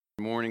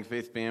Good morning,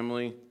 Faith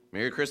family.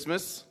 Merry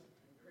Christmas.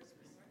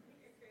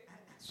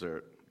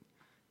 Sir,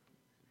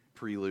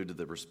 prelude to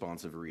the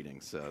responsive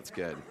reading, so it's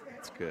good.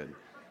 It's good.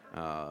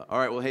 All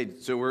right, well, hey,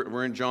 so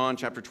we're in John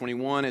chapter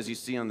 21. As you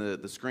see on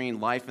the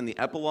screen, life in the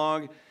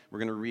epilogue. We're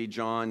going to read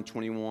John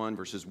 21,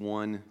 verses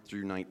 1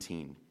 through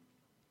 19.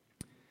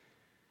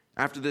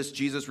 After this,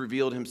 Jesus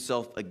revealed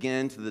himself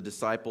again to the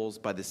disciples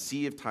by the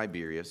Sea of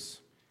Tiberias,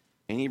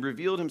 and he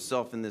revealed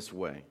himself in this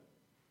way.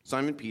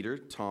 Simon Peter,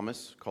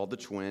 Thomas, called the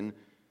twin,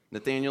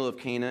 Nathanael of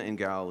Cana in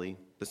Galilee,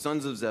 the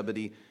sons of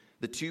Zebedee,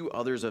 the two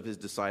others of his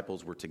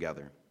disciples were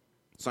together.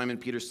 Simon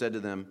Peter said to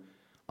them,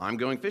 "I'm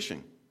going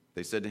fishing."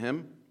 They said to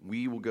him,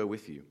 "We will go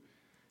with you."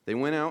 They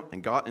went out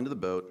and got into the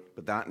boat,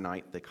 but that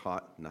night they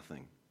caught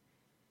nothing.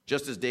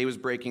 Just as day was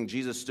breaking,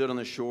 Jesus stood on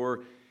the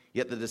shore,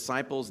 yet the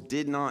disciples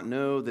did not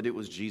know that it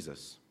was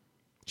Jesus.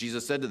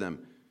 Jesus said to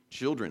them,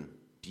 "Children,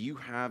 do you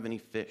have any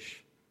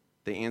fish?"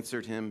 They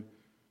answered him,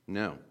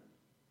 "No."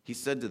 He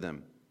said to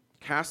them,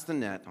 "Cast the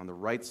net on the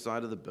right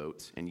side of the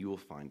boat, and you will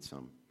find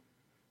some."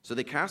 So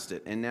they cast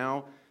it, and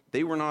now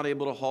they were not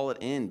able to haul it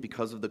in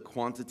because of the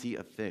quantity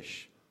of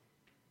fish.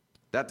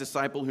 That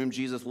disciple whom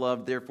Jesus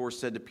loved therefore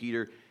said to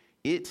Peter,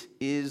 "It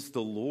is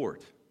the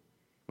Lord."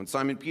 When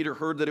Simon Peter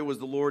heard that it was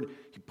the Lord,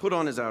 he put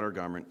on his outer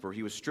garment, for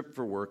he was stripped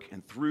for work,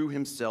 and threw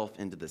himself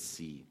into the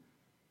sea.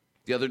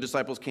 The other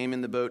disciples came in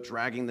the boat,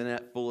 dragging the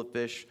net full of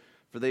fish,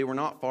 for they were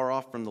not far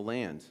off from the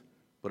land,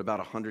 but about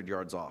 100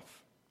 yards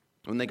off.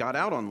 When they got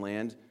out on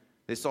land,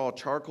 they saw a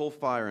charcoal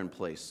fire in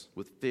place,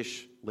 with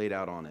fish laid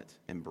out on it,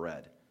 and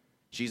bread.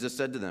 Jesus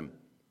said to them,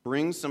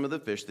 "Bring some of the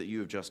fish that you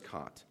have just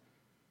caught."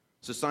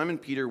 So Simon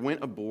Peter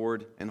went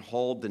aboard and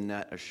hauled the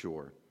net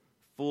ashore,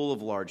 full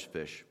of large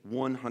fish,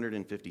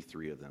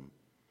 153 of them.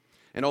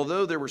 And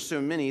although there were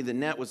so many, the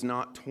net was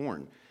not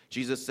torn.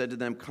 Jesus said to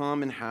them,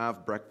 "Come and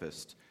have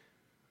breakfast."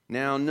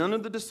 Now none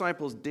of the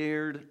disciples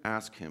dared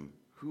ask him,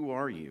 "Who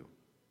are you?"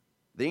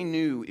 They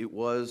knew it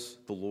was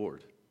the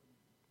Lord.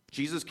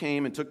 Jesus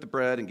came and took the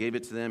bread and gave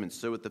it to them, and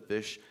so with the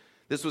fish.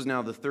 This was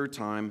now the third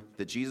time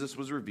that Jesus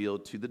was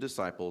revealed to the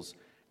disciples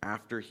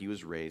after he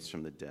was raised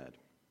from the dead.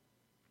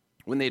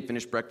 When they had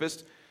finished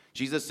breakfast,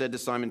 Jesus said to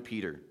Simon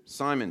Peter,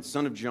 "Simon,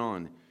 son of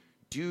John,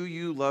 do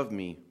you love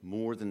me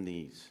more than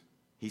these?"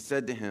 He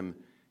said to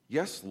him,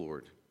 "Yes,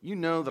 Lord, you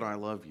know that I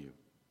love you."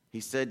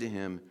 He said to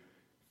him,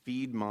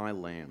 "Feed my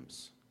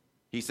lambs."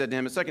 He said to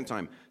him a second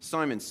time,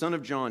 "Simon, son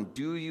of John,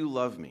 do you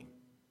love me?"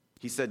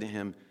 He said to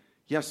him,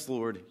 "Yes,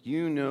 Lord,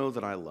 you know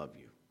that I love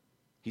you."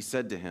 He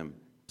said to him,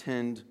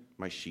 "Tend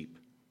my sheep."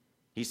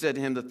 He said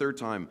to him the third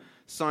time,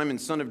 "Simon,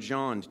 son of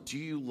John, do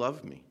you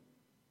love me?"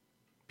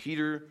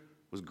 Peter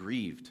was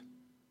grieved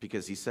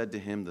because he said to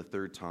him the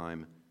third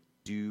time,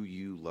 "Do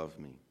you love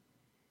me?"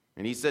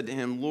 And he said to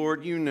him,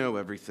 "Lord, you know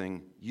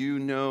everything. You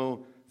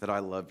know that I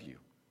love you."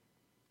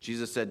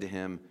 Jesus said to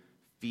him,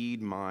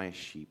 "Feed my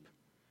sheep.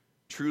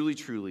 Truly,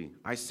 truly,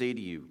 I say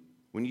to you,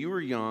 when you were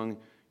young,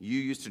 you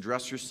used to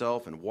dress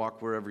yourself and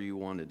walk wherever you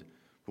wanted.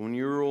 But when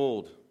you are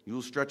old, you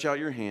will stretch out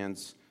your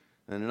hands,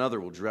 and another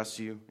will dress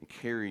you and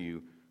carry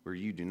you where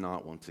you do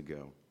not want to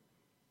go."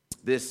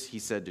 This he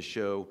said to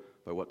show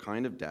by what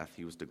kind of death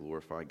he was to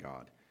glorify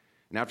God.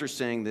 And after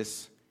saying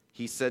this,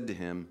 he said to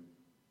him,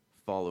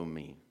 "Follow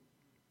me."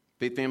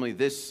 Faith family,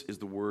 this is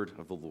the word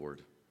of the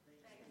Lord.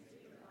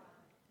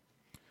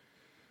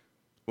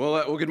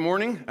 Well, good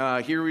morning.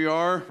 Here we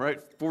are, right?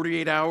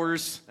 48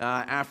 hours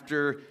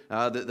after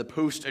the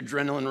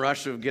post-adrenaline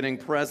rush of getting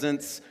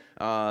presents,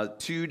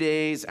 2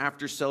 days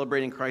after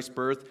celebrating Christ's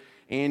birth.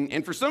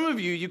 And for some of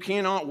you, you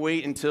cannot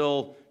wait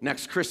until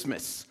next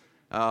Christmas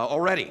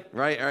already,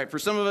 right? All right. For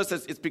some of us,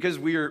 it's because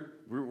we're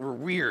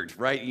weird,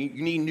 right?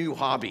 You need new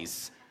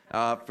hobbies.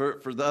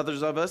 For the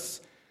others of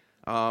us,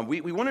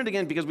 we wanted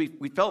again because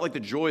we felt like the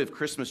joy of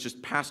Christmas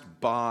just passed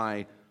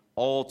by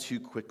all too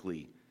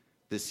quickly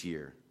this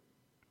year.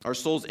 Our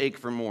souls ache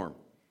for more.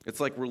 It's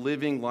like we're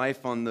living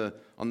life on the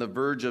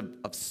verge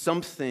of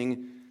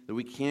something that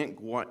we can't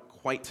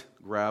quite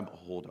grab a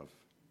hold of.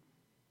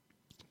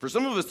 For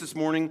some of us this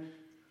morning,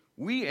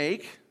 we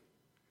ache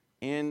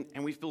and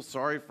we feel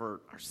sorry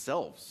for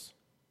ourselves.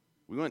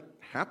 We want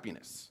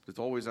happiness that's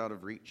always out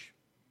of reach.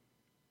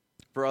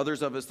 For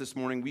others of us this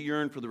morning, we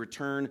yearn for the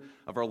return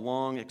of our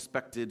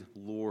long-expected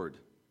Lord.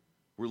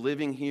 We're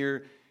living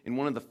here in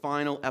one of the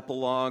final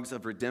epilogues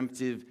of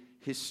redemptive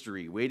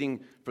history,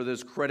 waiting for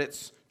those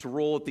credits to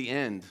roll at the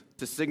end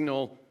to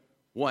signal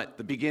what?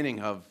 The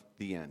beginning of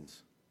the end.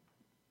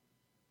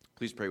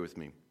 Please pray with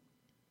me.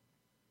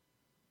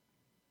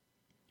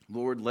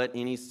 Lord, let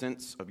any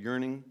sense of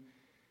yearning,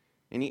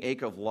 any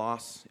ache of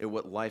loss at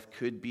what life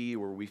could be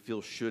or we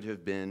feel should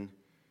have been,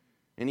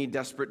 any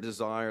desperate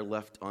desire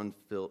left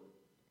unfilled,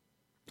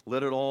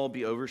 let it all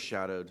be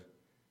overshadowed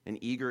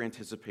in eager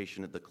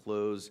anticipation at the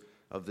close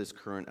of this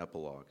current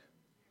epilogue.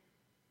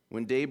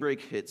 When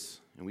daybreak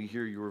hits and we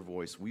hear your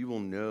voice, we will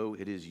know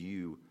it is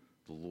you,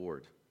 the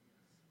Lord.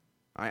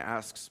 I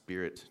ask,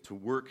 Spirit, to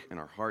work in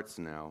our hearts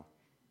now,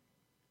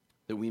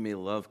 that we may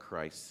love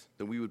Christ,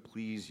 that we would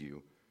please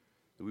you,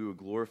 that we would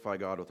glorify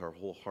God with our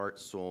whole heart,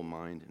 soul,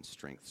 mind, and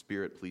strength.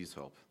 Spirit, please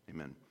help.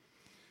 Amen.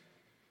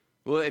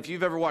 Well, if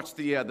you've ever watched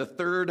the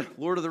third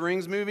Lord of the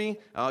Rings movie,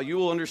 you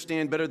will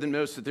understand better than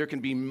most that there can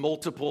be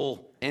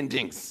multiple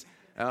endings.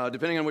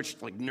 Depending on which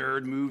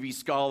nerd movie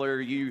scholar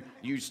you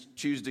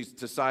choose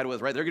to side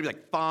with, right? There are going to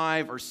be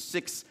 5 or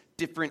 6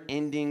 different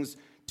endings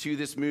to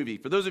this movie.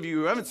 For those of you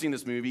who haven't seen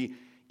this movie,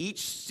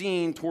 each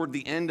scene toward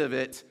the end of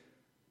it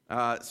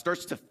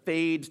starts to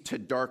fade to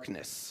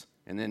darkness,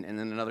 and then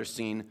another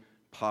scene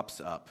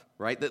pops up,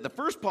 right? The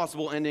first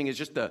possible ending is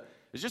just the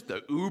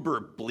uber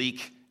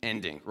bleak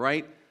ending,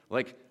 right?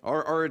 Like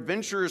our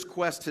adventurer's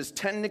quest has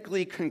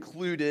technically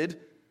concluded,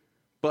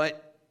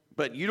 but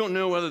you don't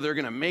know whether they're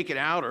going to make it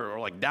out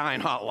or die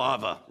in hot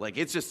lava.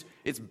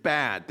 It's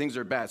bad. Things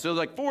are bad. So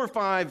 4 or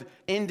 5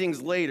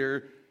 endings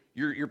later,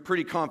 you're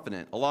pretty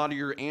confident. A lot of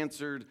your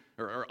answered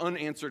or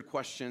unanswered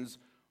questions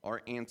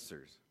are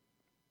answered.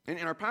 And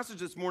our passage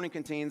this morning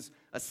contains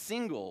a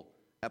single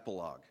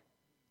epilogue.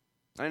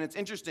 And it's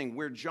interesting,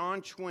 where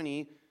John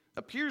 20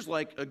 appears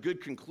like a good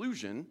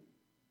conclusion,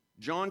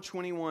 John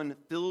 21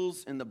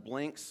 fills in the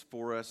blanks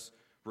for us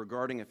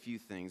regarding a few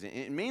things.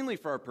 And mainly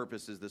for our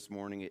purposes this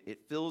morning,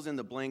 it fills in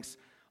the blanks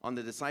on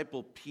the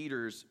disciple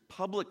Peter's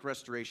public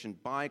restoration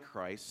by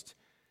Christ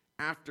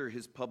after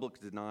his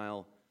public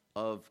denial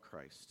of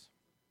Christ.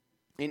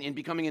 In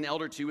becoming an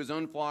elder to his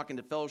own flock and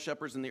to fellow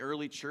shepherds in the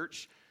early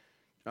church,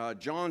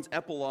 John's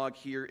epilogue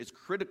here is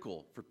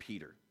critical for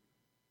Peter.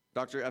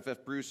 Dr.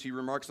 F.F. Bruce, he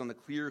remarks on the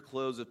clear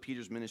close of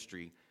Peter's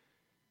ministry.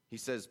 He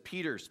says,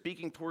 Peter,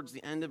 speaking towards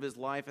the end of his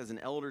life as an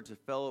elder to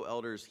fellow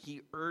elders, he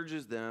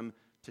urges them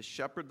to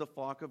shepherd the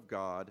flock of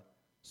God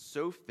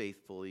so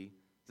faithfully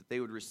that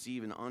they would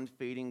receive an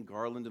unfading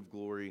garland of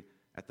glory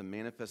at the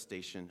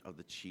manifestation of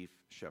the chief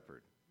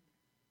shepherd.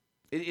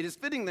 It is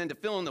fitting then to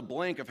fill in the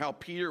blank of how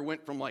Peter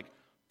went from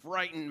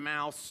frightened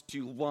mouse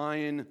to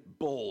lion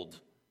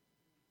bold.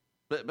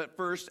 But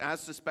first, as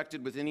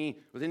suspected with any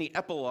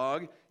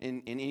epilogue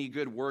in any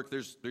good work,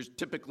 there's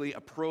typically a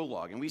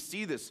prologue. And we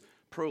see this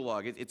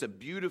prologue. It's a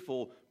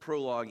beautiful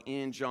prologue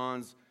in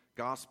John's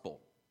gospel.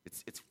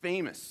 It's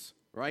famous,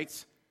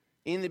 right?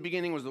 In the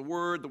beginning was the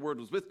Word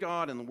was with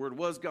God, and the Word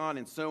was God,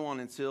 and so on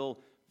until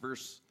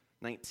verse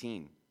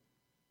 19.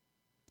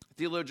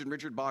 Theologian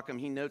Richard Bauckham,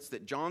 he notes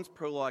that John's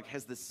prologue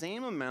has the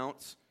same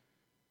amount,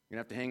 you're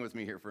going to have to hang with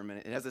me here for a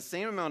minute, it has the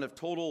same amount of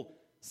total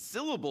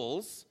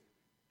syllables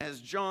as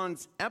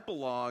John's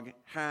epilogue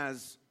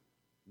has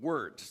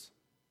words,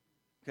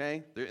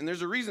 okay? And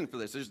there's a reason for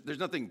this. There's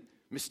nothing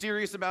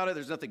mysterious about it.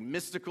 There's nothing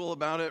mystical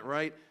about it,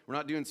 right? We're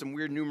not doing some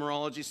weird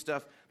numerology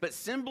stuff. But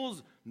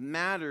symbols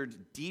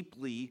mattered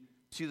deeply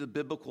to the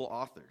biblical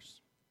authors.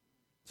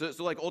 So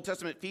Old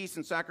Testament feasts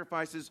and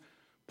sacrifices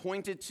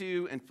pointed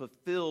to and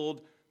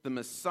fulfilled the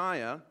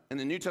Messiah, and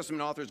the New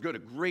Testament authors go to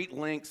great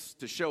lengths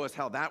to show us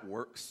how that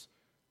works,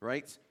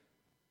 right?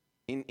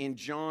 In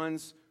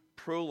John's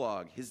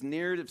prologue, his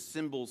narrative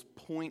symbols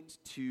point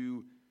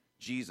to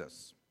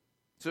Jesus.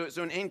 So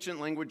in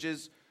ancient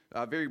languages,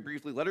 very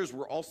briefly, letters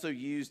were also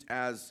used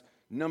as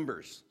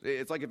numbers.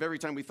 It's like if every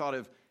time we thought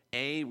of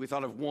A, we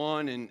thought of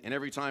 1, and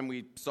every time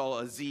we saw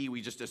a Z,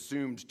 we just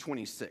assumed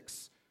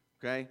 26,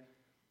 okay?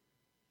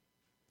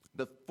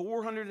 The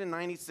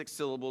 496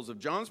 syllables of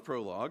John's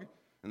prologue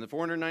and the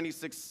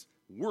 496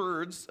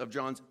 words of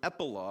John's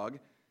epilogue,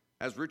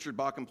 as Richard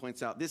Bauckham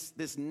points out,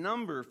 this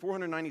number,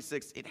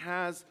 496, it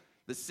has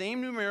the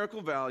same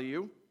numerical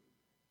value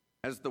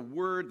as the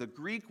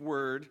Greek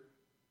word,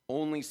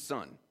 only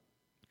son,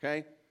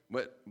 okay?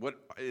 What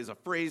is a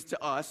phrase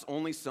to us,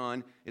 only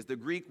son, is the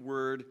Greek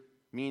word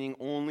meaning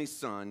only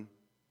son,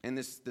 and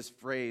this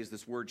phrase,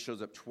 this word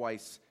shows up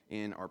twice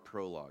in our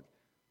prologue.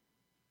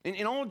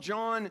 And all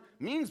John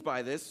means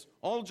by this,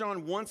 all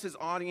John wants his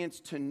audience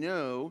to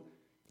know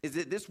is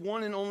that this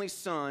one and only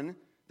son,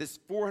 this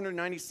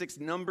 496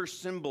 number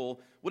symbol,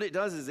 what it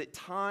does is it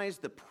ties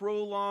the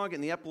prologue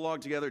and the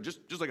epilogue together just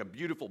like a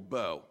beautiful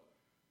bow.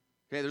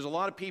 Okay, there's a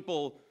lot of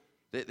people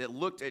that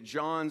looked at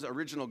John's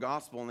original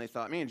gospel and they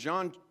thought, man,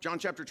 John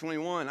chapter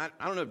 21, I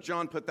don't know if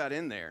John put that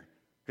in there,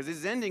 because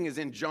his ending is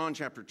in John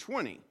chapter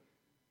 20.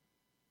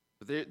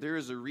 But there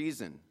is a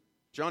reason.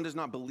 John does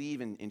not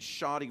believe in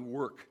shoddy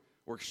work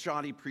or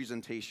shoddy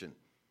presentation.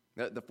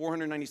 The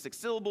 496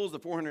 syllables, the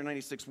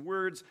 496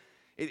 words,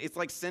 it's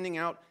like sending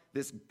out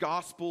this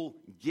gospel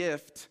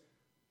gift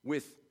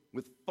with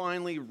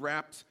finely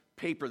wrapped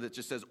paper that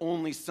just says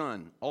only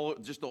son, all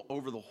just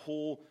over the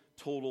whole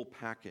total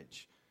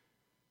package.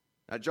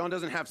 John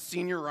doesn't have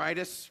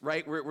senioritis,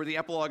 right, where the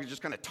epilogue is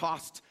just kind of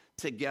tossed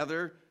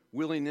together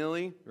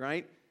willy-nilly,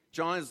 right?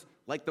 John is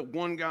like the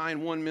one guy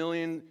in 1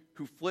 million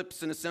who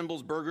flips and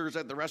assembles burgers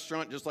at the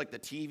restaurant just like the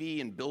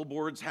TV and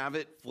billboards have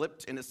it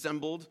flipped and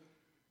assembled.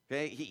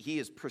 Okay, he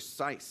is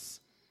precise.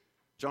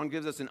 John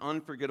gives us an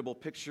unforgettable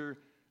picture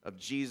of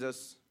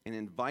Jesus and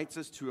invites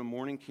us to a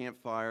morning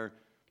campfire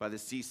by the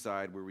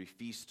seaside where we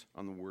feast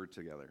on the Word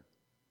together.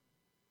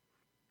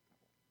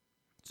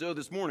 So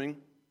this morning,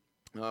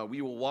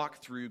 we will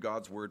walk through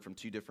God's Word from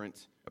two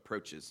different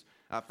approaches.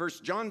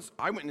 First, John's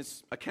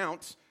eyewitness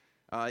account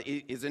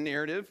is a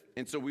narrative,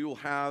 and so we will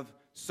have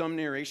some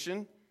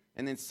narration.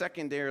 And then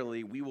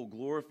secondarily, we will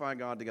glorify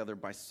God together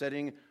by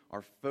setting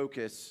our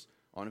focus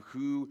on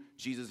who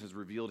Jesus has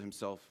revealed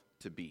himself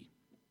to be.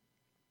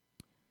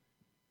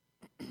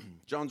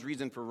 John's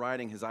reason for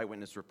writing his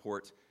eyewitness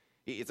report,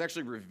 it's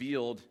actually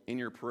revealed in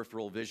your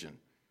peripheral vision.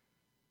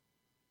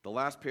 The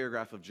last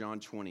paragraph of John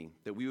 20,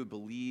 that we would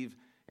believe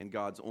in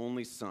God's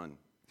only Son,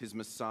 his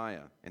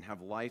Messiah, and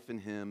have life in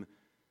him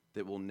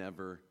that will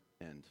never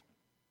end.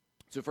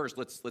 So first,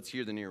 let's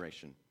hear the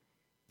narration.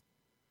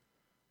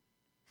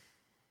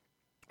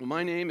 Well,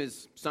 my name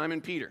is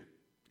Simon Peter,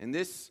 and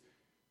this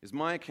is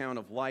my account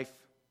of life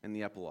and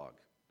the epilogue.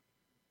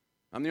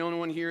 I'm the only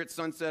one here at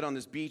sunset on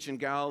this beach in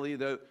Galilee,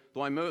 though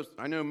I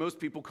know most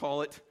people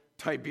call it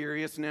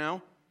Tiberias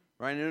now.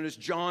 Right? I noticed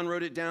John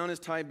wrote it down as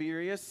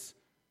Tiberias,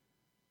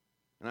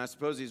 and I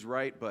suppose he's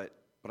right, but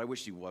I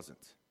wish he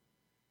wasn't.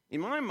 In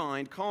my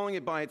mind, calling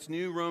it by its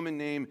new Roman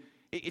name,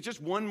 it's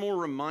just one more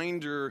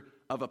reminder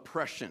of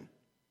oppression.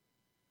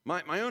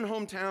 My own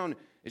hometown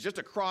is just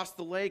across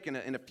the lake and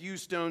a few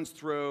stones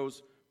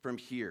throws from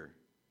here.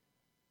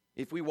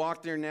 If we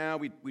walked there now,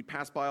 we'd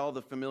pass by all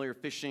the familiar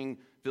fishing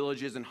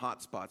villages and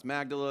hotspots,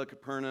 Magdala,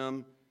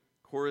 Capernaum,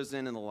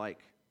 Chorazin, and the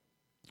like.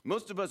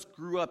 Most of us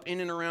grew up in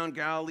and around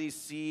Galilee's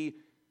sea,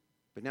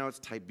 but now it's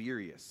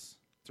Tiberias.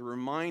 It's a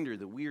reminder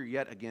that we are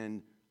yet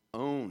again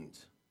owned,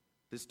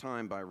 this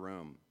time by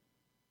Rome.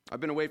 I've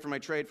been away from my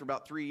trade for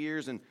about 3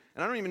 years, and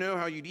I don't even know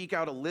how you'd eke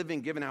out a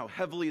living given how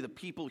heavily the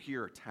people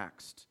here are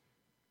taxed.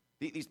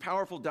 These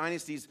powerful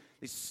dynasties,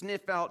 they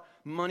sniff out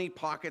money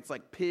pockets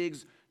like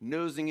pigs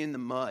nosing in the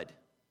mud.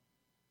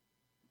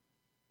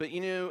 But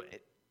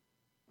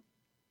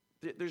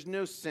there's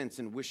no sense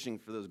in wishing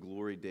for those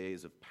glory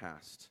days of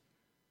past,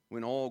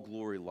 when all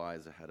glory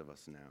lies ahead of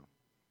us now.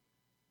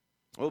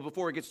 Well,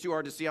 before it gets too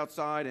hard to see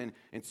outside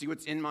and see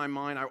what's in my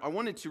mind, I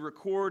wanted to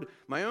record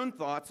my own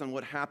thoughts on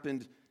what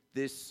happened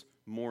this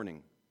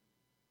morning.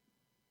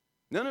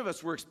 None of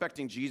us were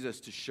expecting Jesus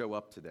to show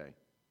up today.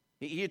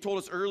 He had told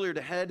us earlier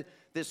to head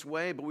this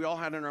way, but we all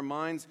had in our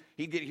minds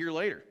he'd get here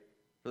later.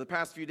 For the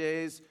past few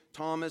days,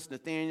 Thomas,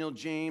 Nathaniel,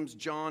 James,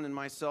 John, and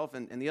myself,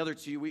 and the other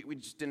two, we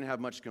just didn't have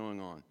much going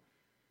on.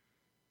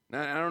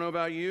 Now, I don't know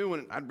about you,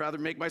 and I'd rather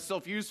make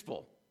myself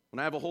useful. When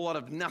I have a whole lot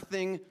of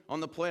nothing on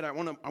the plate, I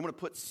want to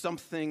put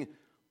something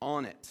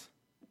on it.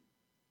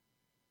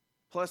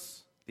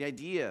 Plus, the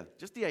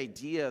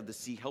idea of the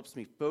sea helps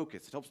me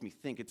focus. It helps me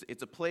think.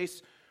 It's a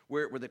place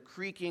where the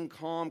creaking,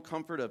 calm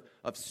comfort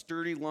of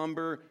sturdy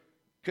lumber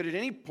could at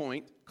any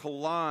point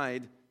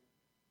collide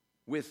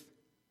with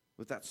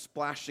that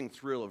splashing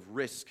thrill of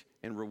risk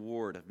and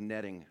reward of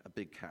netting a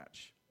big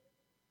catch.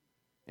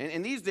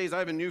 And these days, I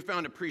have a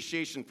newfound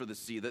appreciation for the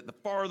sea, that the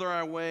farther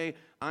away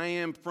I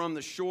am from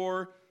the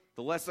shore,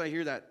 the less I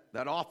hear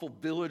that awful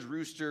village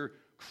rooster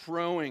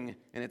crowing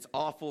and its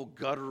awful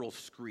guttural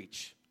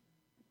screech.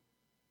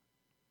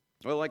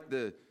 Well,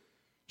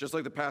 just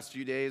like the past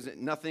few days,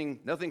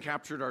 nothing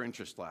captured our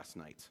interest last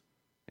night,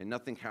 and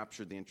nothing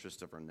captured the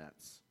interest of our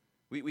nets.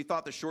 We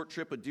thought the short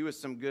trip would do us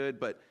some good,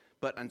 but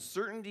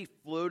uncertainty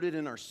floated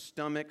in our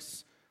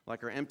stomachs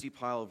like our empty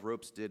pile of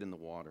ropes did in the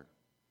water.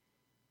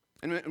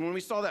 And when we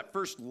saw that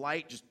first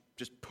light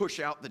just push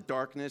out the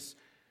darkness,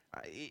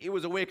 it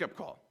was a wake-up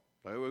call.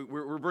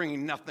 We're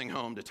bringing nothing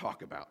home to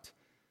talk about.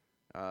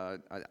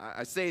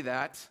 I say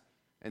that,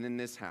 and then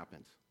this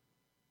happened.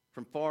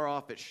 From far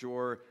off at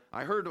shore,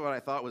 I heard what I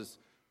thought was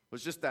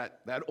just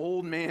that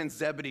old man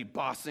Zebedee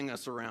bossing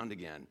us around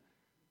again.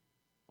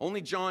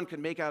 Only John could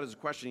make out his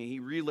question. He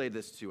relayed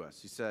this to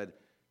us. He said,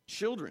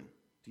 "Children,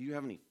 do you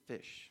have any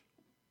fish?"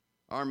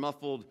 Our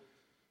muffled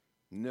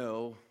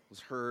no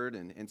was heard,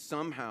 and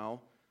somehow,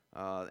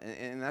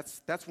 and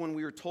that's when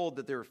we were told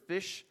that there were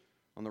fish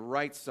on the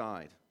right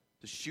side,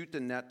 to shoot the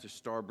net to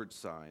starboard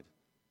side.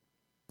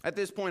 At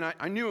this point,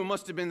 I knew it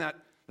must have been that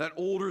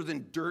older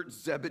than dirt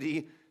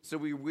Zebedee, so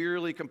we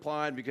wearily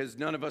complied because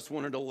none of us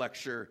wanted a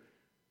lecture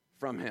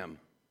from him.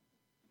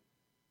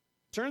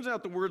 Turns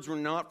out the words were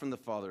not from the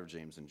father of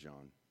James and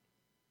John.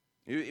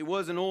 It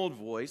was an old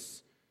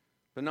voice,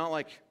 but not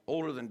like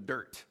older than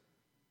dirt.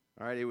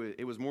 All right,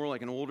 it was more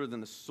like an older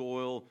than the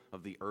soil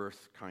of the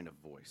earth kind of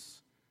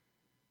voice.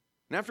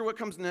 And after what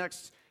comes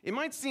next, it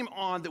might seem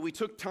odd that we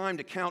took time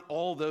to count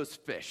all those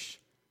fish.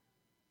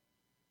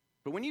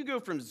 But when you go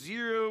from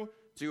 0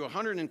 to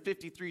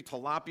 153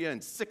 tilapia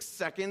in 6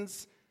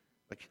 seconds,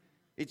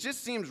 it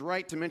just seems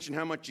right to mention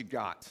how much you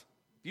got.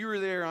 If you were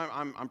there,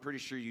 I'm pretty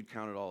sure you'd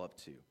count it all up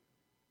too.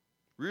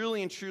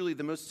 Really and truly,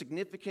 the most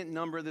significant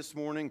number this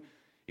morning,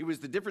 it was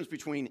the difference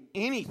between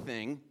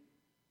anything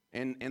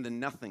and the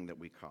nothing that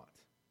we caught.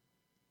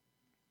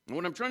 And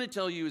what I'm trying to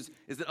tell you is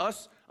that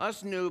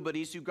us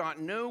nobodies who got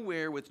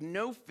nowhere with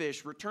no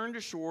fish returned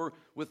to shore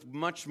with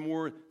much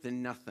more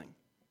than nothing.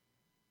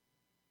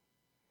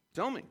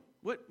 Tell me,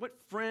 what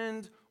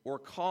friend or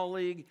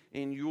colleague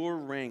in your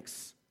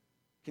ranks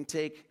can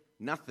take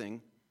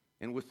nothing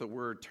and with a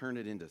word turn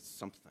it into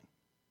something?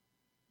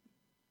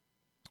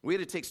 We had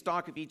to take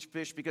stock of each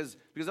fish because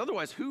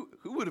otherwise who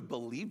would have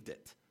believed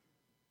it?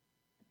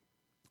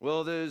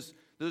 Well, those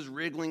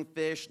wriggling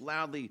fish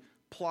loudly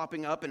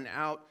plopping up and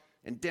out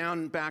and down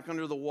and back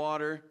under the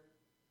water,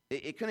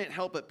 it couldn't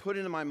help but put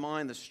into my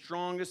mind the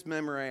strongest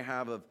memory I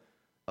have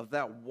of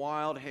that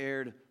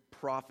wild-haired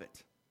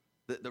prophet,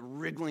 the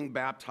wriggling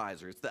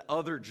baptizer. It's the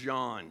other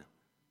John.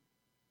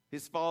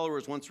 His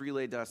followers once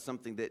relayed to us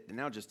something that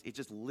now it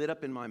just lit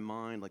up in my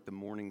mind like the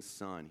morning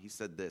sun. He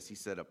said this. He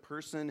said, a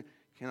person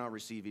cannot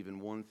receive even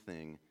one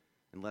thing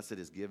unless it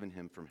is given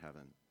him from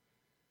heaven.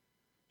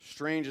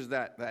 Strange as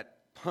that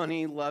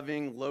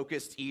honey-loving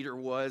locust eater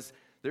was,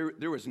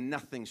 there was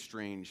nothing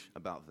strange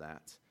about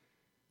that.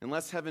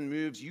 Unless heaven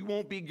moves, you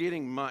won't be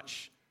getting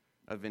much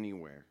of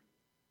anywhere.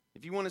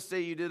 If you want to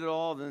say you did it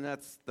all, then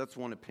that's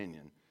one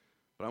opinion.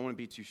 But I wouldn't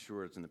be too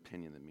sure it's an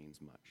opinion that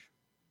means much.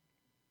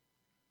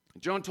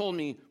 John told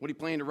me what he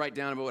planned to write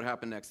down about what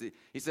happened next.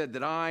 He said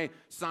that I,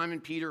 Simon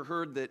Peter,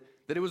 heard that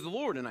it was the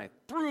Lord, and I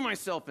threw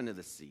myself into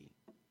the sea.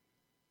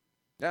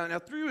 Now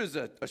threw is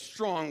a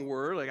strong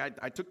word. Like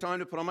I took time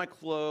to put on my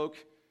cloak,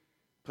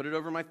 put it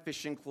over my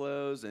fishing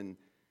clothes, and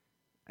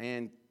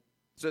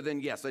so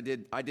then, yes, I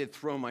did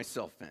throw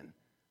myself in.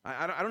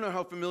 I don't know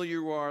how familiar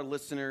you are,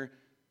 listener,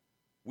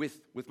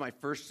 with my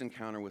first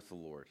encounter with the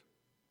Lord.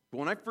 But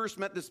when I first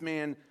met this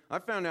man, I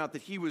found out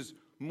that he was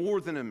more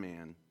than a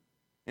man.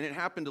 And it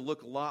happened to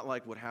look a lot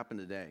like what happened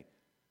today.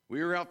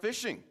 We were out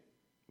fishing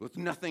with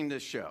nothing to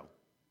show.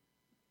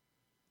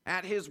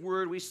 At his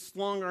word, we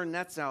slung our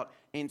nets out,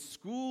 and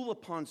school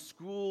upon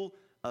school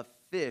of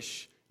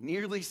fish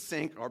nearly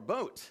sank our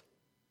boat.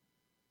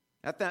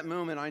 At that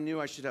moment, I knew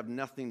I should have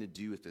nothing to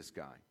do with this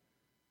guy.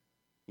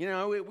 You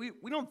know,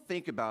 we don't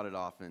think about it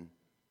often,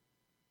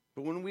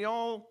 but when we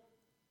all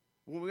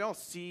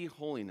see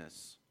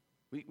holiness,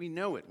 we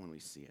know it when we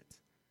see it.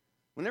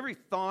 When every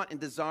thought and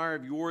desire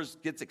of yours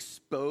gets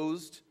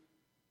exposed,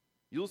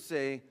 you'll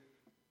say,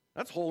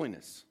 that's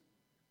holiness.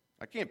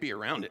 I can't be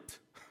around it.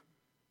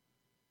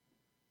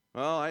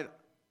 Well,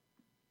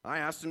 I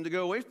asked him to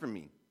go away from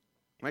me.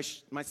 My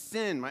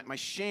sin, my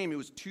shame, it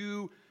was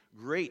too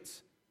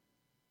great.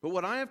 But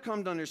what I have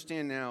come to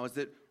understand now is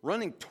that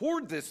running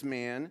toward this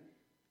man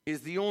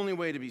is the only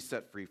way to be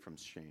set free from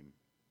shame.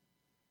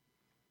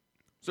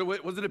 So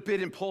was it a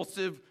bit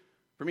impulsive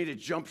for me to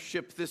jump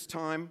ship this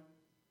time?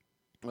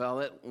 Well,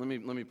 let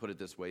me put it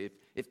this way.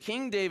 If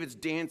King David's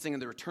dancing in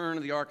the return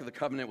of the Ark of the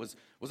Covenant was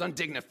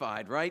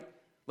undignified, right?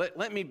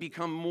 Let me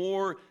become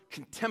more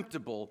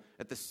contemptible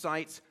at the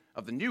sight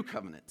of the new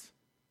covenant,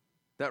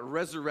 that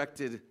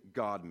resurrected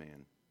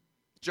God-man.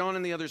 John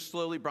and the others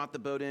slowly brought the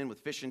boat in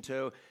with fish in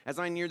tow. As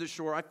I neared the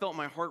shore, I felt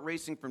my heart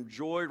racing from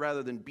joy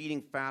rather than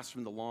beating fast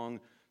from the long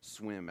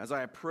swim. As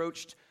I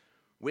approached,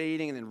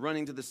 wading and then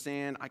running to the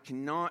sand, I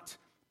cannot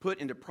put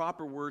into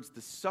proper words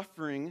the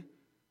suffering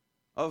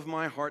of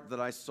my heart that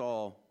I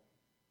saw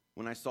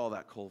when I saw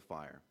that coal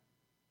fire.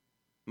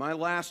 My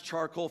last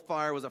charcoal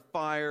fire was a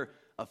fire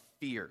of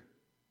fear.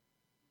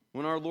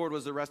 When our Lord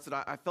was arrested,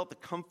 I felt the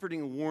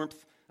comforting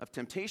warmth of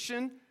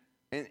temptation,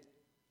 and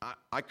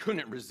I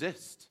couldn't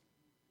resist.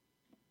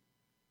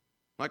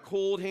 My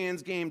cold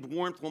hands gained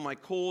warmth while my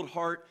cold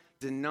heart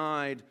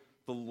denied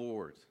the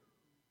Lord.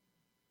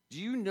 Do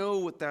you know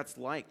what that's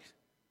like?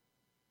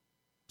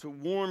 To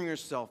warm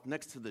yourself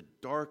next to the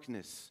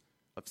darkness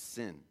of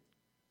sin.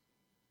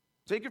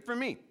 Take it from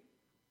me.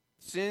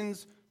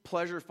 Sin's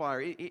pleasure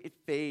fire, it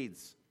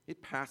fades.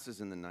 It passes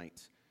in the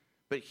night.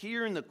 But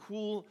here in the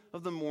cool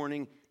of the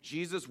morning,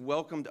 Jesus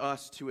welcomed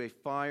us to a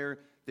fire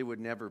that would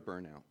never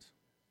burn out.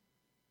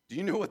 Do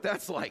you know what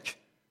that's like?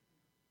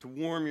 To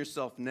warm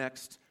yourself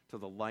next to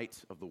the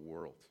light of the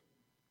world.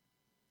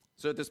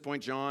 So at this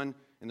point, John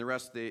and the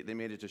rest, they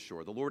made it to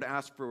shore. The Lord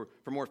asked for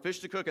more fish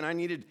to cook, and I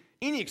needed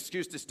any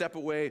excuse to step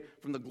away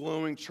from the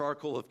glowing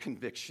charcoal of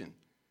conviction.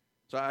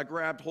 So I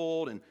grabbed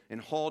hold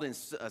and hauled in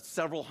a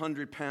several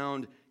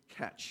 100-pound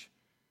catch.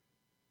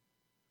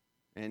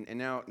 And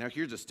now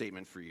here's a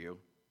statement for you.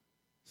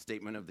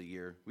 Statement of the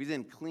year. We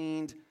then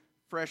cleaned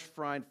fresh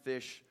fried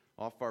fish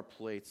off our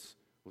plates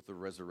with the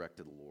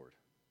resurrected Lord.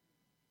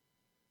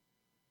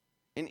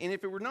 And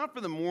if it were not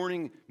for the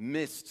morning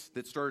mist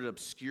that started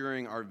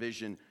obscuring our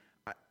vision,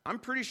 I'm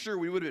pretty sure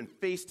we would have been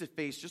face to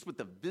face just with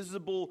the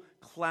visible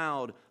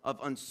cloud of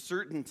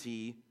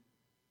uncertainty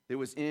that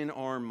was in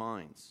our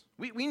minds.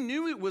 We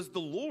knew it was the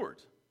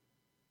Lord.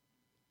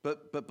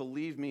 But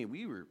believe me,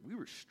 we were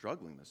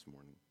struggling this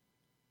morning.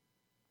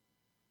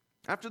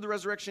 After the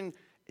resurrection,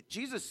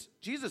 Jesus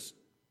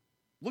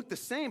looked the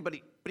same, but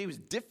he was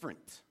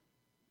different.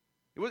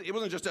 It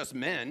wasn't just us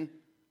men,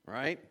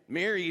 right?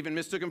 Mary even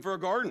mistook him for a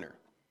gardener.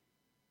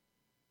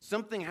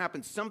 Something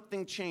happened,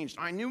 something changed.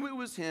 I knew it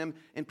was him,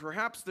 and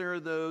perhaps there are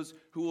those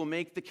who will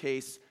make the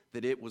case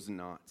that it was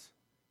not.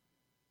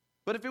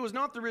 But if it was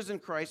not the risen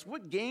Christ,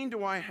 what gain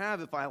do I have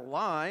if I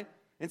lie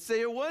and say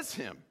it was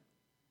him?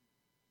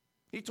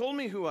 He told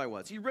me who I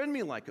was. He read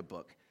me like a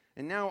book,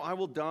 and now I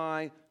will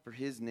die for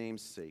his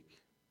name's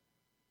sake.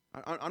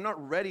 I'm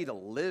not ready to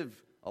live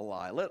a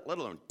lie, let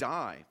alone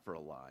die for a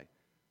lie.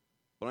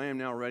 But I am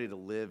now ready to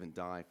live and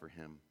die for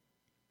him.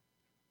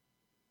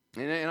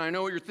 And I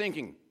know what you're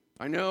thinking.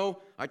 I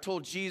know I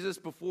told Jesus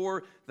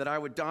before that I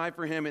would die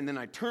for him, and then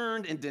I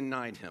turned and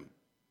denied him.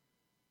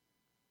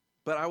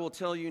 But I will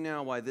tell you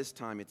now why this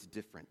time it's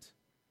different.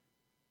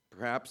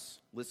 Perhaps,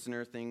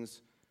 listener,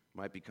 things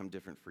might become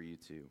different for you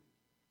too.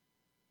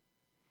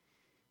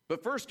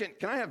 But first,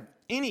 can I have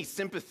any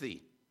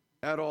sympathy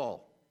at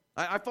all?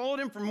 I followed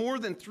him for more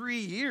than 3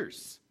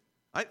 years.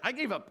 I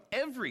gave up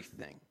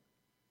everything.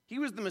 He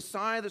was the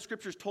Messiah the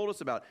scriptures told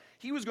us about.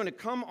 He was going to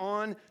come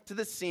on to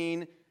the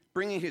scene,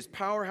 bringing his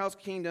powerhouse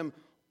kingdom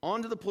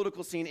onto the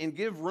political scene and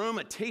give Rome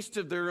a taste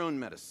of their own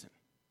medicine.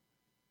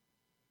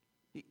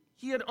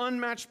 He had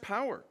unmatched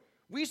power.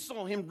 We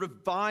saw him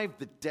revive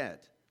the dead,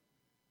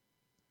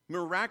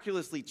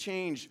 miraculously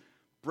change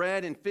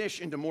bread and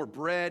fish into more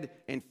bread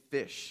and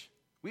fish.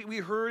 We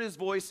heard his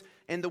voice,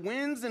 and the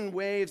winds and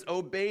waves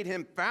obeyed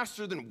him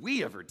faster than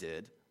we ever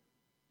did.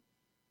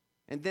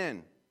 And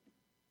then,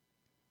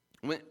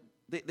 when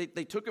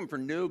they took him for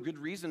no good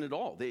reason at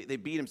all. They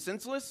beat him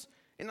senseless,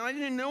 and I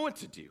didn't know what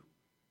to do.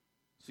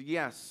 So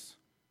yes,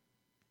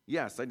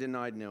 I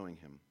denied knowing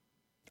him.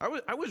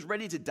 I was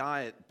ready to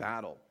die at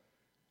battle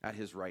at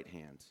his right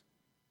hand.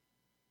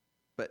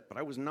 But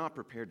I was not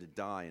prepared to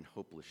die in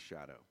hopeless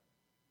shadow.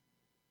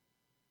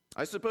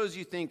 I suppose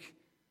you think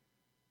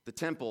the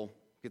temple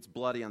gets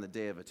bloody on the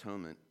Day of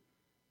Atonement.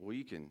 Well,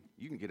 you can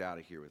get out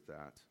of here with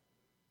that.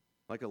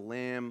 Like a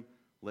lamb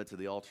led to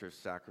the altar of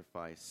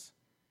sacrifice,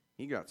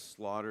 he got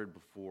slaughtered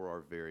before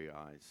our very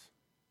eyes.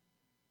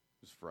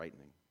 It was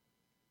frightening.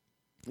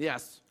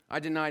 Yes, I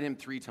denied him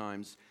 3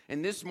 times.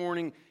 And this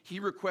morning, he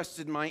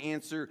requested my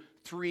answer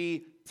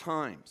 3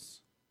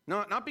 times.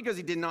 Not because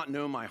he did not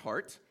know my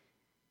heart.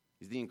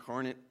 He's the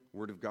incarnate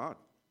Word of God.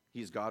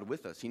 He is God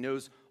with us. He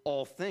knows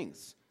all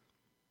things.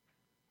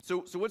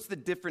 So what's the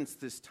difference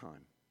this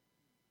time?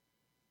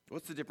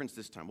 What's the difference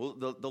this time? Well,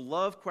 the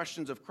love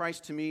questions of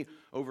Christ to me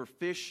over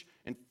fish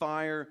and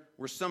fire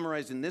were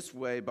summarized in this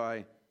way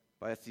by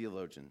a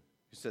theologian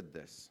who said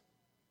this.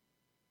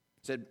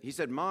 He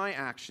said, my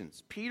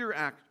actions,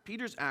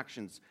 Peter's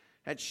actions,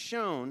 had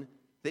shown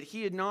that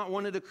he had not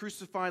wanted a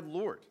crucified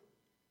Lord,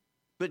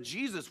 but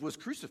Jesus was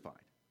crucified.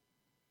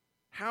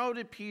 How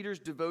did Peter's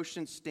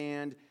devotion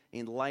stand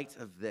in light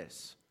of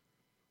this?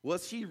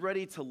 Was he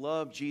ready to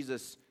love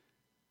Jesus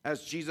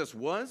as Jesus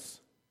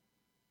was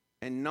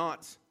and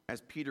not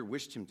as Peter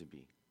wished him to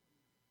be?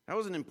 That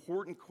was an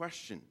important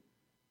question.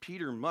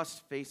 Peter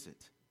must face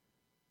it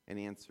and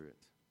answer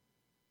it.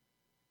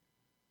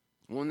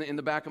 Well, in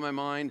the back of my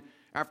mind,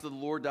 after the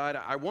Lord died,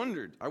 I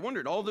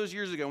wondered all those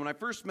years ago when I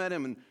first met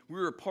him and we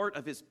were a part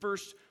of his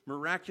first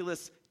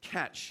miraculous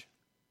catch.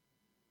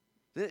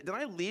 Did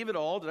I leave it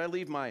all? Did I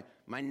leave my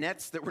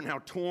nets that were now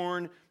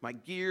torn, my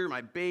gear,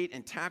 my bait,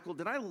 and tackle?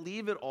 Did I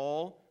leave it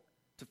all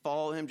to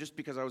follow him just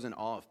because I was in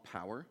awe of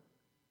power?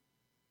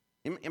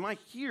 Am I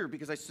here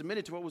because I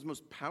submitted to what was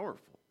most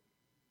powerful?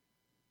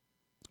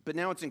 But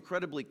now it's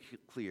incredibly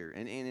clear,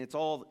 and it's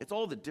all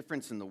the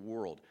difference in the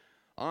world.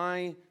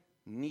 I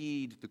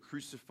need the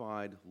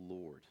crucified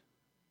Lord.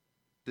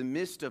 The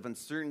mist of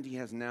uncertainty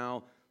has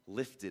now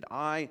lifted.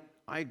 I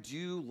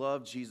do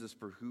love Jesus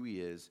for who he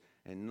is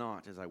and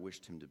not as I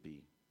wished him to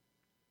be.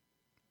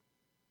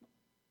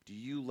 Do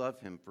you love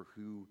him for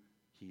who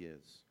he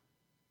is?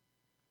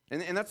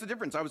 And that's the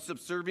difference. I was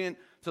subservient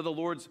to the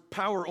Lord's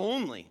power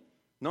only,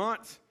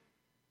 not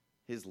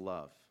his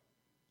love.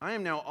 I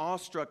am now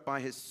awestruck by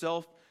his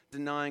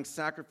self-denying,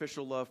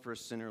 sacrificial love for a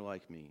sinner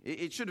like me.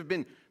 It should have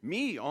been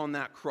me on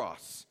that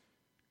cross.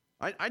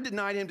 I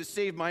denied him to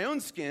save my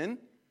own skin.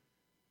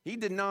 He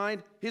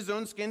denied his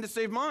own skin to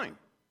save mine.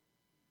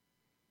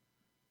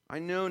 I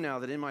know now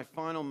that in my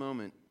final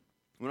moment,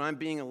 when I'm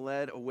being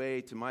led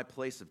away to my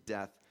place of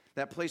death,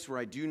 that place where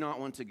I do not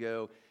want to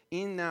go,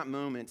 in that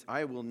moment,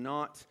 I will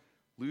not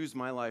lose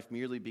my life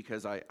merely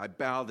because I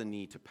bow the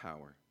knee to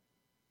power.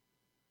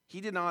 He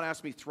did not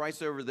ask me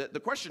thrice over the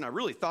question I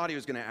really thought he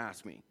was going to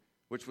ask me,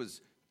 which was,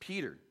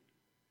 Peter,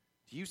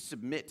 do you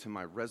submit to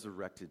my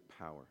resurrected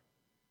power?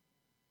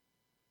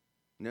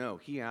 No,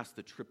 he asked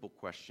the triple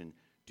question,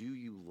 do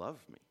you love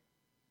me?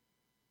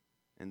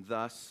 And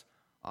thus,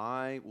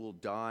 I will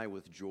die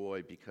with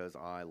joy because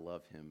I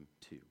love him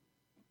too.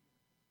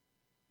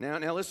 Now,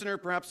 listener,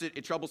 perhaps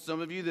it troubles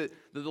some of you that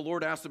the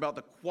Lord asked about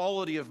the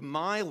quality of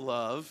my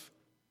love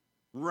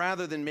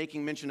rather than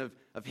making mention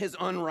of his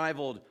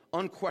unrivaled,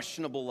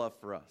 unquestionable love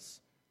for us.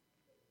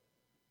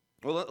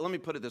 Well, let me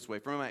put it this way.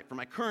 From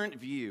my current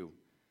view,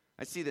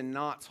 I see the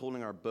knots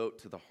holding our boat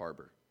to the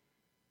harbor.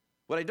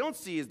 What I don't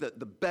see is the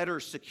better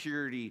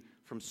security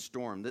from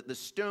storm, the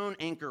stone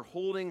anchor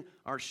holding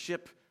our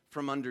ship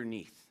from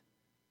underneath.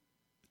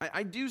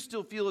 I do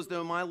still feel as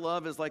though my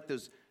love is like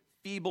those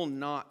feeble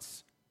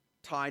knots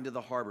tied to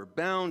the harbor,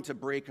 bound to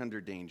break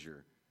under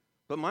danger.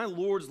 But my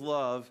Lord's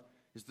love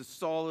is the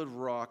solid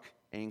rock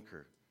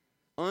anchor,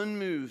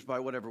 unmoved by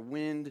whatever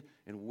wind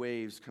and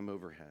waves come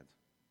overhead.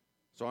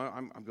 So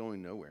I'm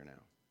going nowhere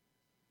now.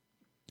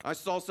 I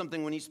saw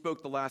something when he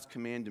spoke the last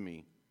command to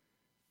me.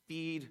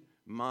 Feed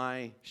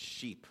my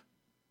sheep.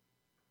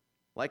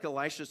 like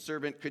Elisha's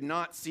servant, could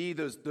not see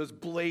those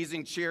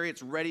blazing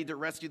chariots ready to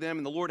rescue them,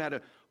 and the Lord had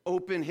to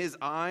open his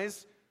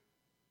eyes.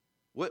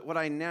 What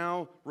I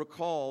now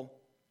recall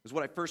is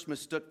what I first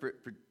mistook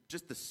for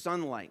just the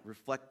sunlight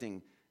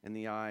reflecting in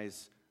the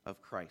eyes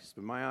of Christ.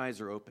 But my eyes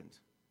are opened.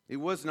 It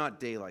was not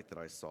daylight that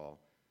I saw,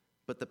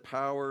 but the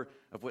power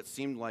of what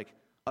seemed like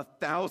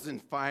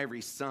 1,000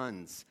 fiery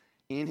suns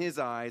in his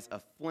eyes,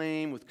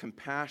 aflame with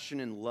compassion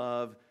and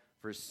love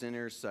for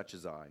sinners such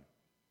as I.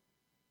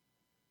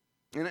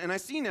 And I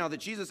see now that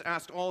Jesus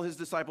asked all his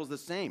disciples the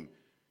same.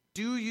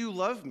 Do you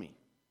love me?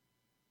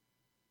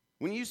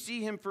 When you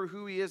see him for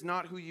who he is,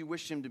 not who you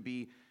wish him to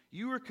be,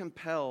 you are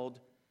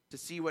compelled to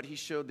see what he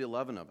showed the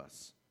 11 of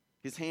us,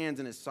 his hands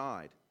and his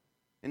side,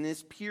 and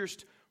this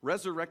pierced,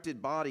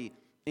 resurrected body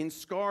in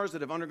scars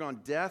that have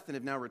undergone death and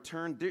have now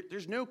returned.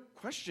 There's no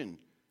question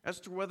as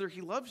to whether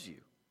he loves you.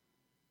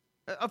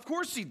 Of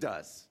course he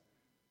does.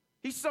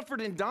 He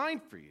suffered and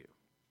died for you.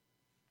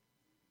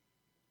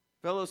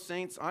 Fellow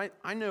saints,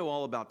 I know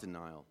all about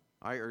denial.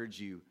 I urge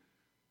you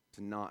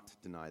to not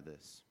deny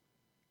this.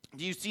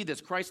 Do you see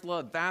this? Christ's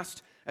love,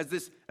 vast as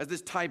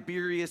this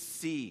Tiberias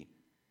Sea.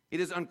 It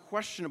is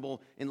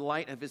unquestionable in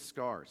light of his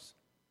scars.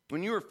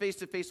 When you are face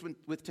to face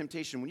with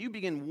temptation, when you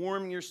begin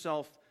warming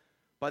yourself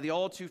by the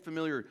all too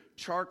familiar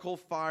charcoal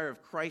fire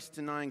of Christ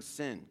denying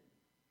sin,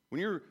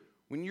 when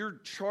you're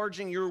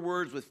charging your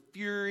words with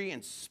fury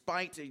and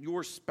spite at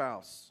your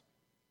spouse,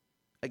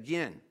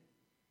 again,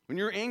 when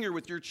your anger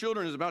with your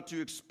children is about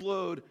to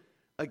explode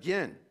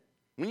again,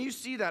 when you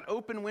see that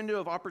open window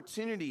of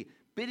opportunity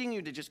bidding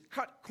you to just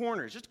cut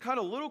corners, just cut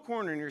a little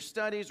corner in your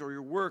studies or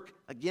your work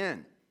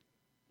again,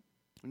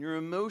 when your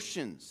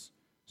emotions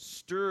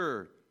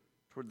stir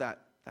toward that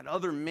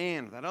other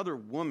man, that other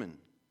woman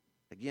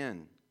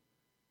again,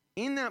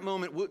 in that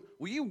moment, will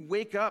you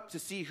wake up to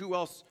see who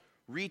else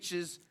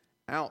reaches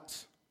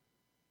out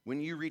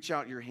when you reach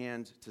out your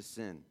hand to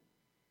sin?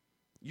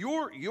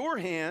 Your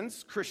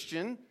hands,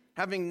 Christian,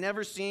 having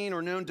never seen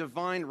or known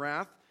divine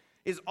wrath,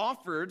 is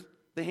offered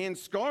the hand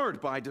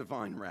scarred by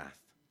divine wrath.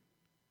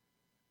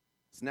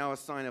 It's now a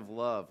sign of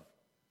love,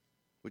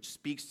 which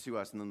speaks to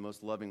us in the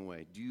most loving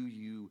way. Do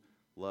you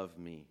love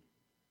me?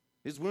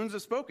 His wounds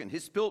have spoken.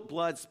 His spilt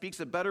blood speaks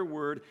a better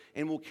word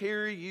and will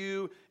carry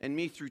you and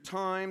me through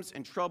times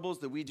and troubles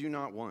that we do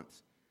not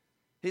want.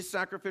 His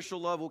sacrificial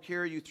love will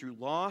carry you through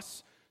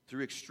loss,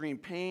 through extreme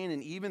pain,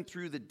 and even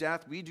through the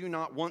death we do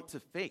not want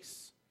to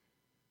face.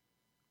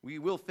 We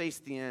will face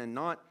the end,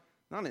 not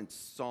in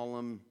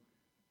solemn,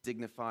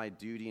 dignified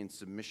duty and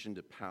submission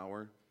to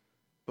power,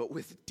 but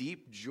with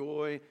deep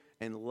joy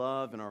and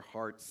love in our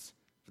hearts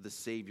for the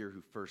Savior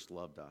who first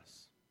loved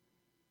us.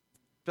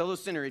 Fellow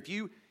sinner, if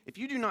you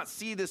do not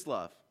see this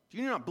love, if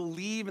you do not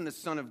believe in the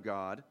Son of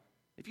God,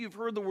 if you've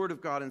heard the word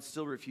of God and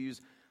still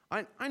refuse,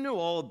 I know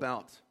all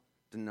about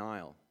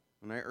denial,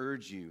 and I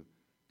urge you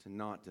to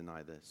not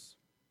deny this.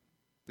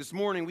 This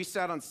morning, we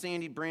sat on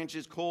sandy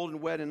branches, cold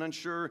and wet and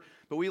unsure,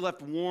 but we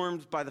left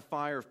warmed by the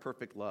fire of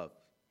perfect love.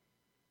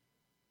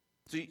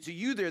 So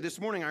you there this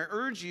morning, I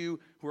urge you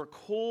who are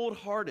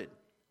cold-hearted,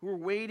 who are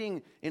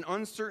wading in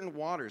uncertain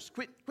waters,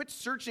 quit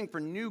searching for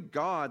new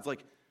gods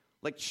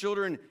like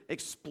children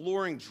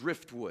exploring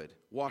driftwood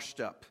washed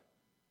up.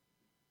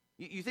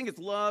 You think it's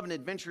love and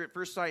adventure at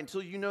first sight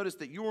until you notice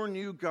that your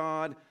new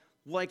God,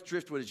 like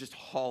driftwood, is just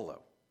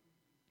hollow.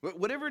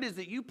 Whatever it is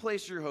that you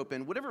place your hope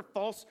in, whatever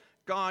false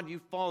God you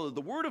follow, the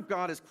word of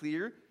God is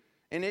clear,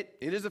 and it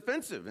is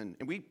offensive, and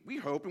we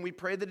hope and we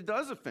pray that it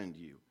does offend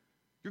you.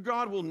 Your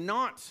God will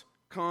not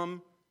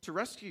come to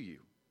rescue you.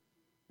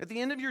 At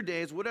the end of your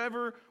days,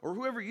 whatever or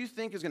whoever you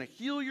think is going to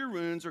heal your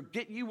wounds or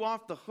get you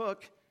off the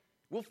hook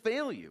will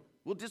fail you,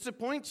 will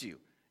disappoint you.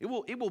 It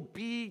will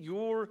be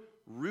your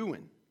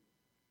ruin.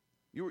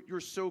 Your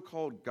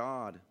so-called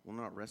God will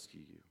not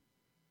rescue you.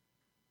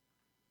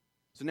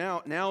 So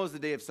now is the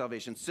day of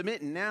salvation.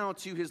 Submit now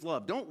to his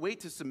love. Don't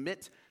wait to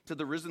submit to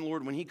the risen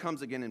Lord when he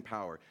comes again in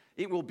power.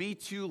 It will be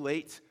too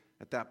late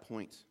at that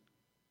point.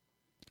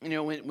 You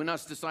know, when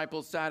us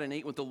disciples sat and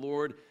ate with the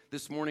Lord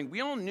this morning,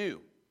 we all knew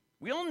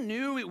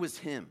it was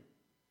him.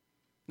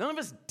 None of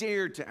us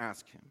dared to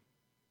ask him.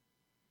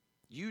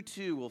 You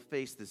too will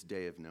face this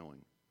day of knowing.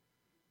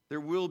 There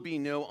will be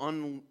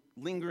no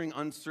lingering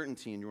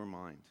uncertainty in your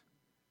mind.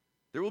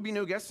 There will be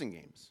no guessing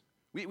games.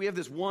 We have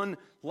this one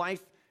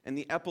life and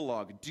the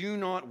epilogue. Do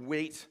not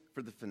wait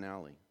for the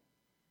finale.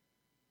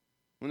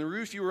 When the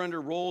roof you were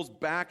under rolls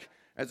back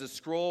as a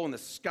scroll and the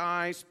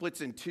sky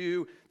splits in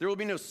two, there will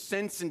be no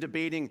sense in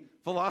debating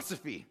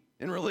philosophy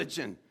and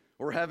religion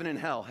or heaven and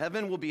hell.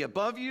 Heaven will be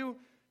above you,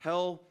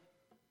 hell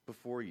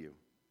before you.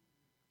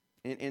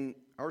 And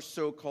our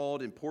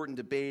so-called important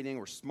debating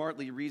or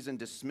smartly reasoned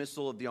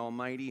dismissal of the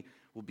Almighty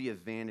will be a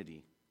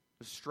vanity,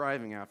 a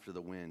striving after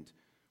the wind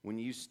when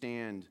you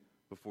stand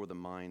before the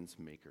mind's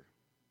maker.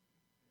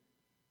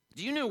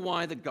 Do you know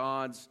why the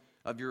gods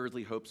of your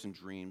earthly hopes and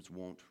dreams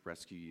won't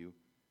rescue you?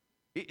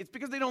 It's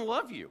because they don't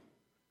love you.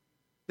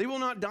 They will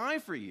not die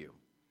for you.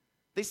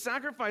 They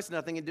sacrifice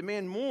nothing and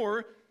demand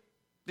more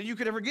than you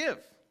could ever give.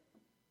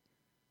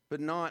 But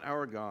not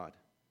our God.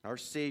 Our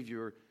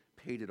Savior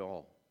paid it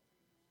all.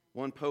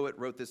 One poet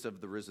wrote this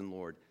of the risen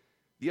Lord: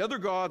 "The other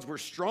gods were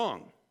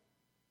strong,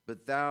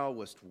 but thou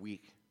wast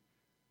weak.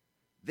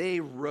 They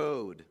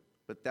rode,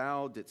 but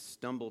thou didst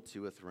stumble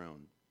to a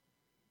throne.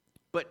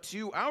 But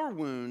to our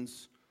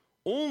wounds,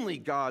 only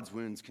God's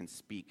wounds can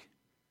speak.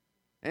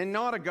 And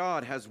not a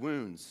God has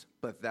wounds,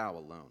 but thou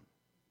alone."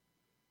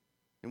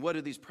 And what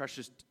do these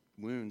precious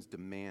wounds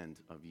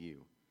demand of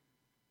you?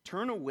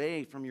 Turn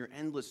away from your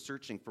endless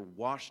searching for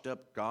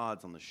washed-up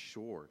gods on the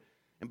shore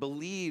and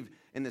believe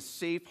in the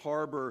safe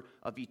harbor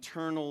of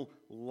eternal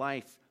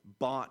life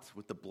bought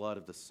with the blood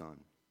of the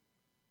Son.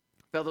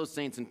 Fellow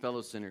saints and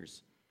fellow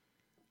sinners,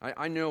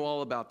 I know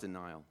all about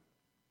denial.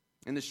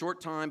 In the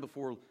short time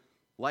before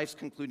life's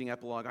concluding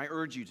epilogue, I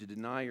urge you to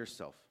deny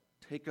yourself,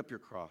 take up your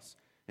cross,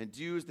 and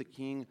do as the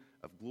King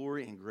of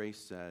glory and grace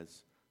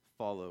says,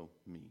 "Follow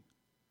me."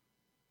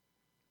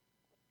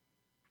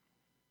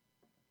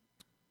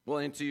 Well,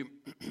 and to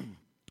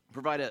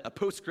provide a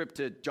postscript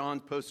to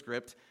John's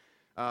postscript,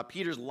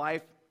 Peter's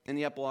life in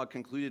the epilogue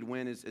concluded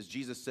when, as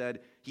Jesus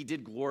said, he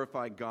did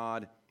glorify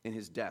God in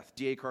his death.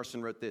 D.A.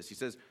 Carson wrote this. He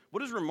says,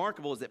 "What is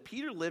remarkable is that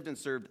Peter lived and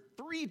served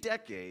 3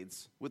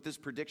 decades with this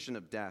prediction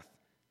of death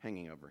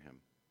hanging over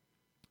him."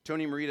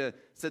 Tony Merida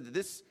said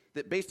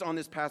that based on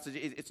this passage,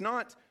 it's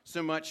not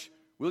so much,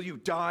 will you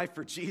die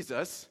for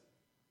Jesus?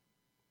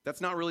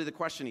 That's not really the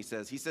question, he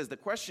says. He says the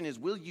question is,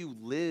 will you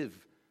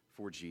live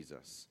for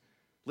Jesus?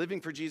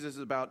 Living for Jesus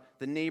is about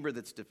the neighbor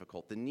that's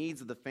difficult, the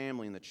needs of the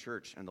family and the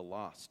church and the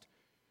lost.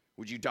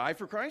 Would you die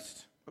for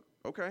Christ?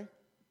 Okay.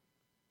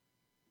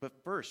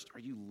 But first, are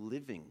you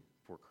living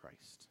for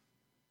Christ?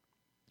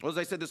 Well, as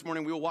I said this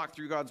morning, we will walk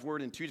through God's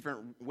word in 2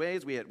 different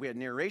ways. We had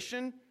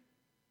narration,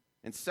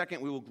 and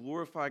second, we will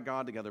glorify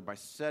God together by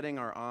setting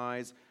our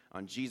eyes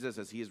on Jesus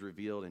as he is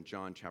revealed in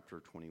John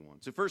chapter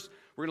 21. So first,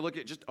 we're going to look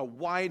at just a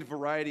wide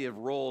variety of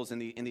roles in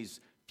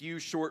these few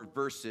short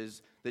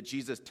verses that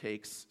Jesus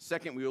takes.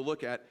 Second, we will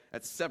look at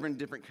 7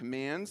 different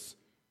commands,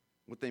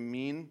 what they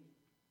mean.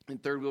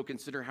 And third, we'll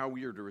consider how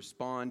we are to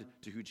respond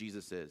to who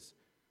Jesus is.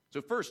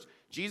 So first,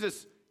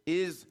 Jesus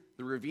is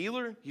the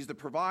revealer, he's the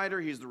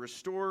provider, he's the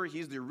restorer,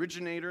 he's the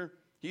originator,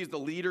 he's the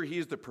leader, he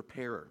is the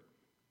preparer.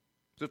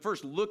 So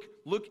first,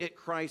 look at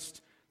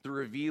Christ, the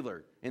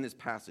revealer, in this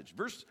passage.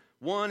 Verse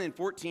 1 and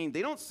 14,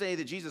 they don't say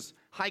that Jesus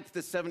hiked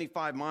the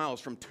 75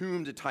 miles from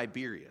tomb to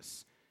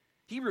Tiberias.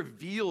 He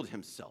revealed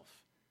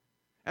himself.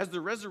 As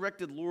the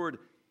resurrected Lord,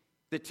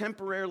 the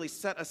temporarily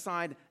set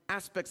aside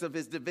aspects of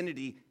his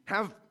divinity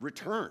have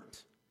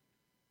returned.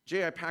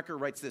 J.I. Packer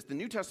writes this: "The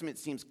New Testament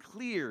seems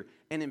clear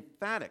and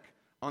emphatic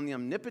on the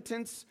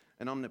omnipotence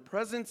and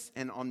omnipresence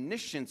and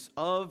omniscience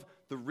of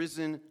the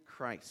risen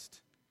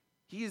Christ.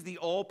 He is the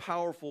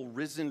all-powerful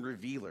risen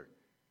revealer,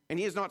 and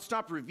he has not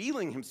stopped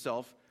revealing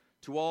himself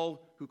to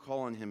all who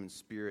call on him in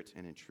spirit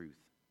and in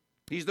truth.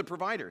 He's the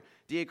provider."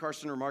 D.A.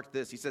 Carson remarked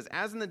this. He says,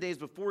 "As in the days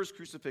before his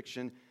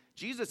crucifixion,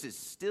 Jesus is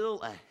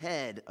still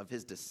ahead of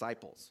his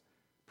disciples,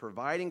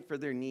 providing for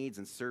their needs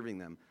and serving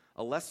them,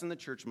 a lesson the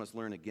church must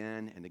learn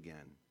again and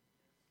again."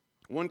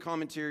 One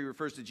commentary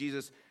refers to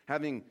Jesus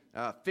having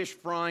fish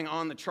frying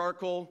on the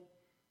charcoal,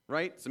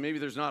 right? So maybe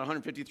there's not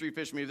 153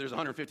 fish, maybe there's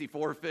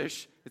 154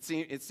 fish,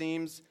 it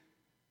seems.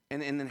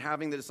 And then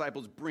having the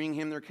disciples bring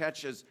him their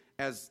catch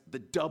as the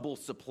double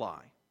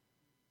supply.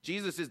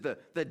 Jesus is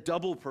the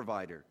double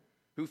provider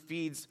who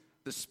feeds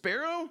the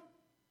sparrow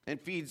and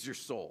feeds your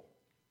soul.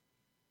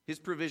 His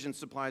provision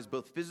supplies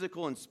both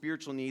physical and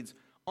spiritual needs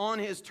on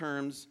his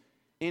terms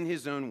in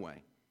his own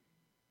way.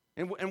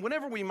 And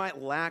whenever we might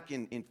lack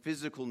in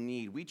physical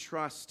need, we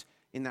trust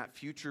in that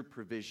future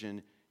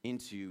provision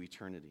into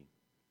eternity.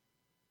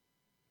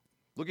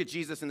 Look at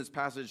Jesus in this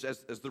passage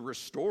as the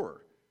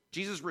restorer.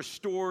 Jesus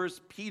restores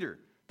Peter,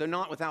 though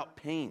not without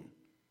pain.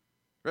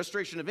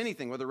 Restoration of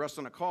anything, whether rust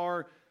on a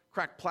car,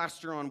 cracked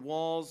plaster on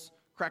walls,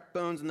 cracked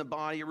bones in the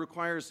body, it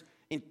requires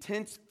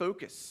intense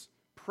focus,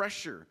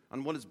 pressure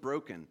on what is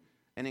broken,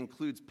 and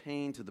includes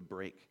pain to the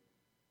break.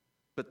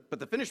 But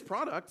the finished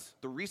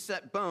product, the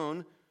reset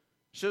bone,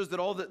 shows that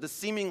all the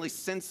seemingly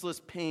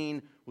senseless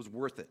pain was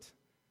worth it.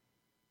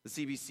 The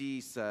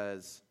CBC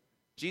says,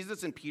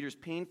 Jesus and Peter's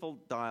painful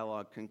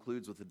dialogue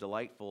concludes with a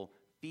delightful,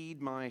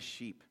 "Feed my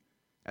sheep,"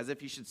 as if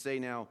he should say,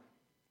 now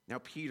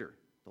Peter,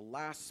 the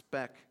last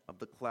speck of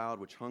the cloud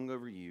which hung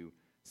over you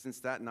since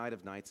that night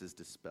of nights is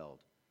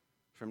dispelled.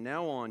 From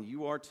now on,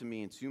 you are to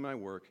me and to my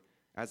work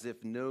as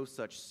if no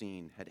such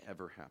scene had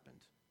ever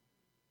happened.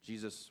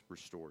 Jesus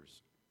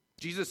restores.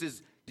 Jesus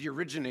is the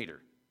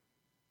originator.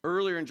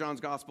 Earlier in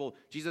John's gospel,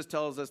 Jesus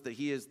tells us that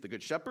he is the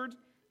good shepherd,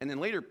 and then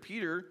later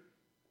Peter,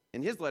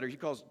 in his letter, he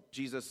calls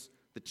Jesus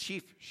the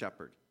chief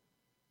shepherd.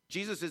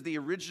 Jesus is the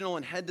original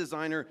and head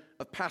designer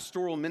of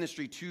pastoral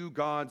ministry to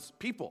God's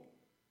people.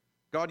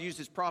 God used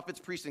his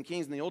prophets, priests, and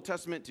kings in the Old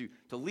Testament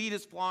to lead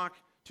his flock,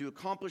 to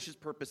accomplish his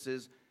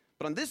purposes.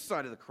 But on this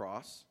side of the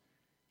cross,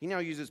 he now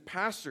uses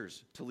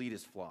pastors to lead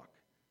his flock,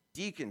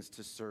 deacons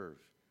to serve.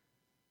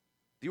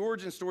 The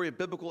origin story of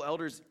biblical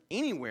elders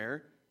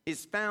anywhere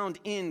is found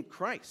in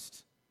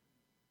Christ.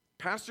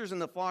 Pastors in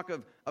the flock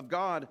of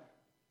God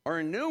are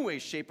in no way,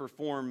 shape, or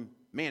form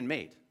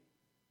man-made.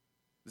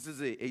 This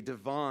is a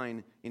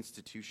divine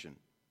institution.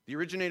 The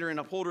originator and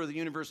upholder of the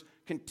universe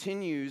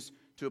continues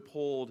to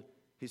uphold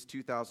his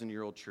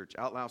 2,000-year-old church,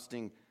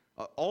 outlasting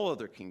all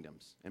other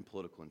kingdoms and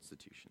political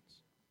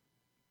institutions.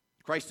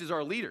 Christ is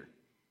our leader.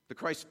 The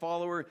Christ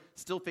follower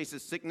still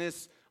faces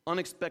sickness,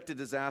 unexpected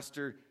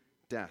disaster,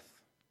 death.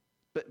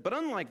 But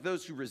unlike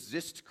those who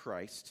resist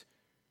Christ,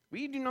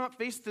 we do not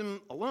face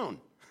them alone.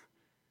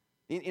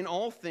 In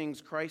all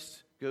things,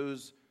 Christ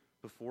goes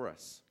before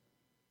us.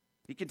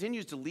 He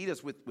continues to lead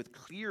us with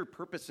clear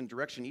purpose and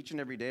direction each and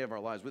every day of our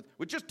lives,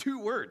 with just 2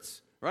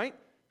 words, right?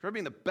 Try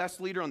being the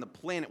best leader on the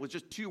planet with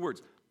just 2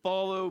 words: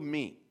 follow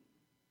me.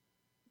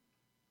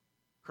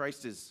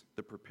 Christ is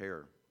the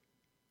preparer.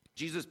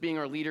 Jesus being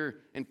our leader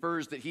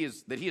infers that he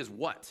is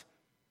what?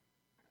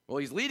 Well,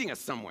 he's leading us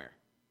somewhere.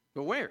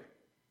 But where?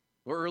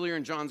 Well, earlier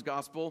in John's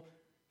gospel,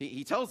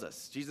 he tells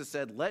us, Jesus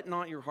said, "Let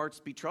not your hearts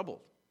be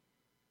troubled.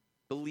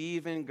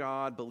 Believe in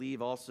God,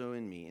 believe also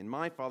in me. In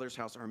my Father's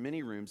house are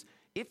many rooms.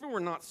 If it were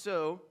not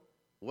so,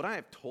 would I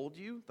have told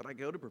you that I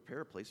go to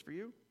prepare a place for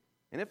you?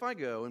 And if I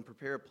go and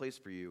prepare a place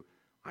for you,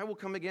 I will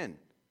come again,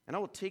 and I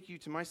will take you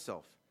to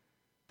myself,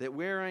 that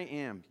where I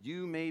am,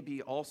 you may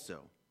be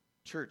also."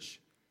 Church,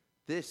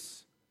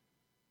 this,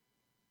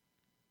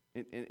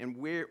 and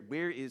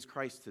where is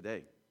Christ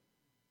today?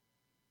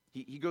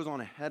 He goes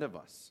on ahead of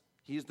us.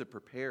 He is the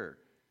preparer.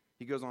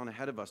 He goes on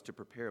ahead of us to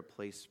prepare a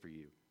place for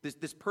you.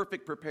 This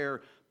perfect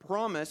preparer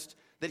promised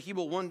that he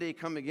will one day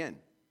come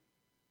again.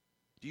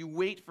 Do you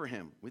wait for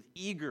him with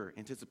eager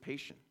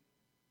anticipation?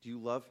 Do you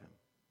love him?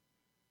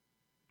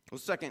 Well,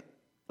 second,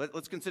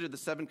 let's consider the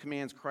 7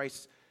 commands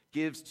Christ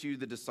gives to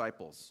the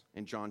disciples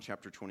in John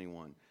chapter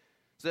 21.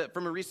 So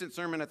from a recent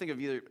sermon, I think of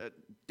either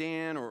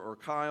Dan or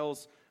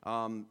Kyle's,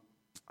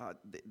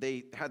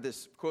 they had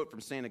this quote from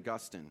St.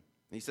 Augustine.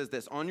 And he says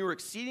this: "On your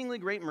exceedingly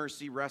great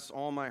mercy rests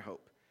all my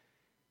hope.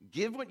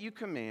 Give what you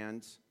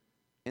command,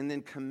 and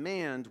then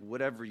command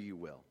whatever you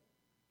will."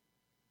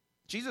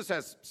 Jesus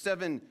has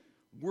 7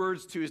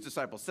 words to his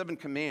disciples, 7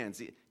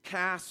 commands: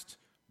 cast,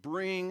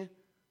 bring,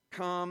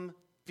 come,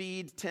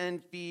 feed,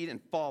 tend, feed,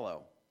 and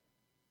follow.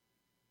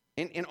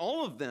 And in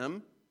all of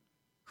them,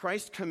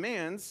 Christ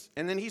commands,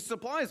 and then he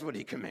supplies what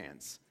he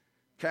commands.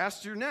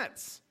 Cast your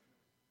nets.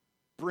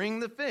 Bring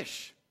the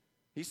fish.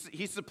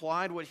 He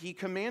supplied what he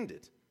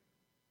commanded.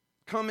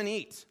 Come and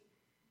eat.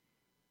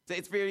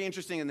 It's very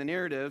interesting in the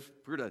narrative.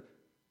 If we were to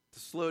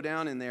slow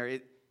down in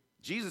there,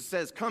 Jesus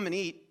says, "Come and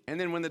eat." And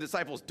then when the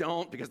disciples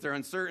don't, because they're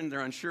uncertain,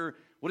 they're unsure,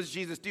 what does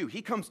Jesus do?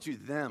 He comes to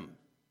them.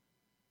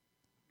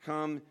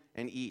 Come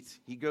and eat.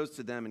 He goes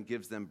to them and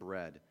gives them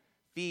bread.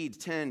 Feed,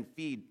 tend,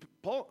 feed.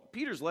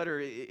 Peter's letter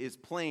is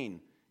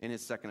plain in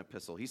his second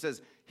epistle. He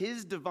says,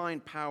 his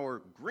divine power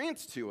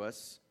grants to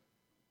us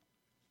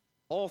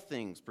all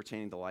things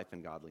pertaining to life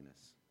and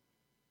godliness.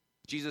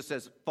 Jesus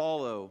says,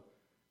 follow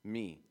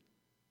me.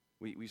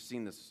 We've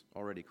seen this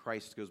already.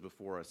 Christ goes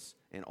before us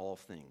in all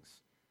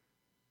things.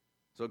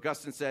 So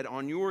Augustine said,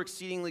 on your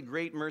exceedingly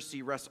great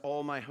mercy rests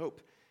all my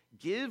hope.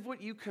 Give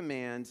what you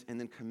command, and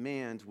then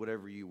command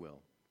whatever you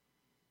will.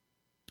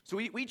 So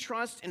we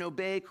trust and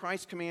obey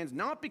Christ's commands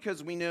not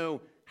because we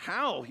know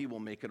how he will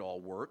make it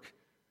all work,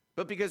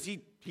 but because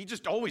he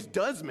just always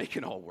does make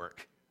it all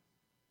work.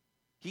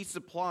 He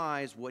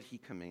supplies what he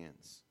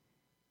commands.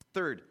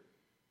 Third,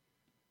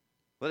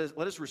 let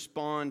us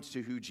respond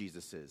to who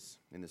Jesus is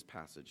in this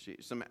passage.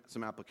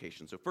 Some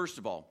application. So first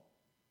of all,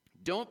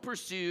 don't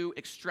pursue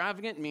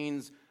extravagant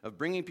means of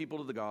bringing people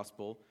to the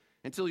gospel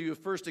until you have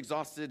first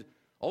exhausted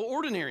all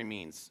ordinary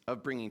means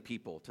of bringing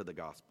people to the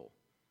gospel.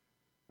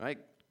 Right?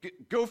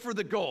 Go for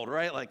the gold,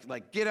 right?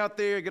 Like get out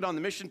there, get on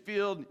the mission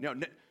field.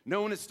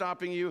 No one is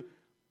stopping you.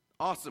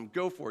 Awesome,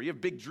 go for it. You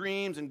have big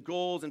dreams and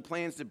goals and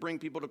plans to bring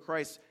people to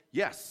Christ.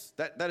 Yes,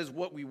 that is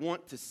what we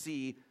want to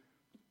see.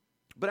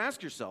 But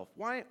ask yourself,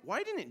 why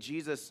didn't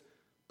Jesus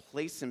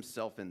place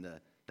himself in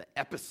the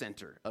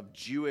epicenter of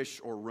Jewish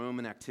or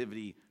Roman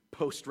activity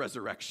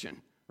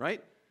post-resurrection,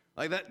 right?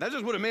 Like that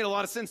just would have made a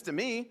lot of sense to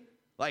me.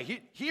 Like,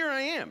 here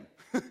I am.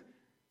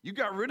 You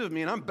got rid of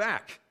me and I'm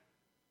back.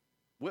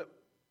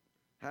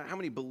 How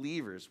many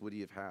believers would he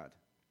have had?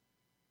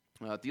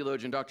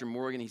 Theologian Dr.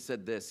 Morgan, he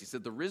said this. He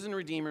said, the risen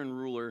Redeemer and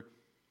ruler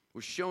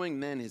was showing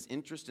men his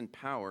interest and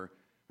power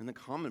in the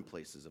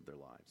commonplaces of their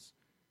lives.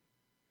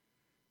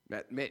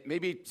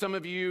 Maybe some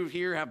of you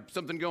here have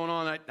something going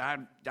on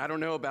I don't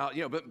know about,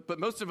 but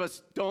most of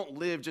us don't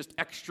live just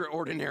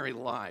extraordinary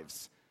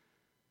lives.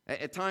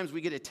 At times we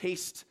get a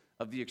taste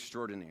of the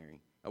extraordinary.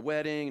 A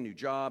wedding, a new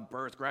job,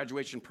 birth,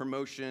 graduation,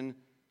 promotion.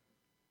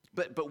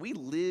 But we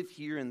live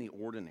here in the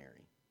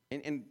ordinary.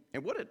 And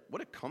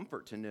what a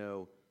comfort to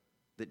know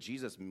that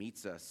Jesus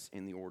meets us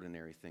in the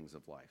ordinary things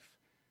of life.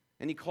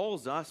 And he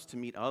calls us to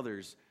meet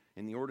others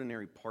in the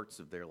ordinary parts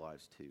of their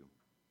lives too.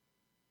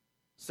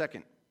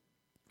 Second,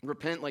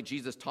 repent like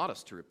Jesus taught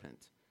us to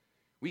repent.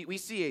 We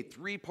see a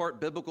 3-part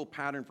biblical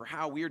pattern for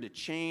how we are to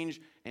change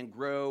and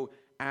grow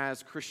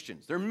as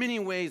Christians. There are many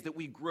ways that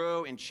we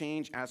grow and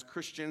change as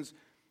Christians,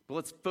 but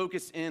let's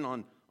focus in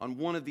on on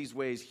one of these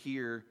ways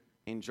here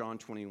in John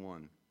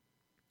 21.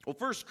 Well,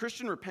 first,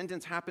 Christian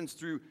repentance happens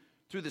through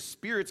the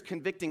Spirit's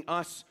convicting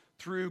us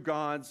through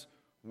God's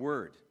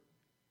word.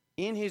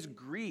 In his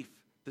grief,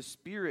 the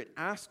Spirit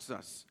asks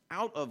us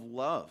out of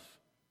love,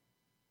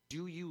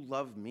 do you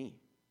love me?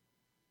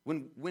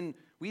 When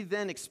we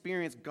then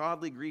experience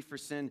godly grief for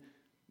sin,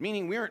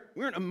 meaning we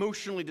aren't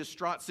emotionally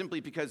distraught simply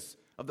because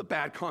of the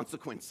bad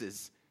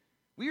consequences.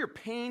 We are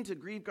pained to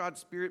grieve God's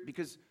Spirit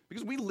because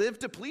we live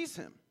to please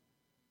him.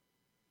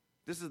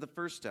 This is the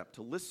first step,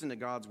 to listen to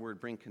God's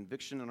word, bring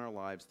conviction in our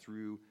lives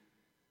through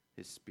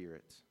his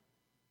Spirit.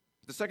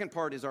 The second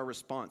part is our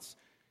response.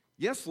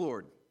 Yes,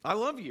 Lord, I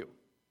love you.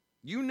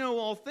 You know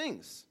all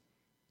things.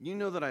 You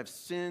know that I've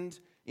sinned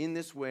in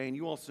this way, and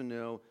you also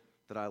know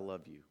that I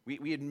love you.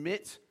 We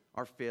admit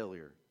our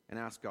failure and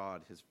ask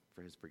God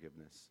for his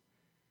forgiveness.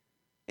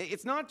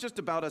 It's not just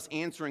about us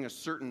answering a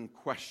certain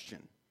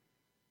question.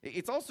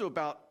 It's also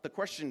about the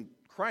question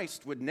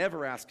Christ would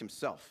never ask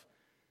himself.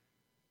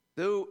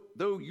 Though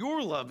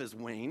your love has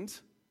waned,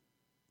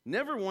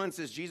 never once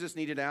has Jesus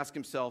needed to ask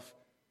himself,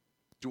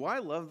 do I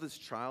love this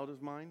child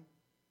of mine?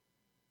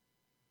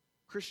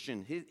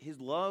 Christian, his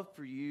love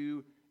for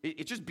you,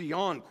 it's just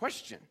beyond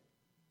question.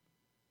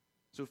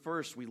 So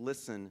first, we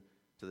listen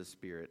to the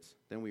Spirit.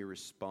 Then we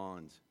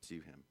respond to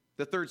him.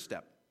 The third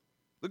step,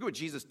 look at what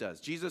Jesus does.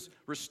 Jesus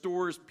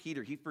restores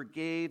Peter. He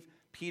forgave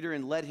Peter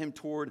and led him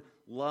toward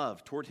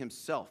love, toward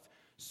himself.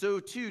 So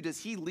too does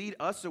he lead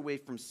us away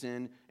from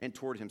sin and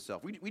toward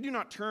himself. We do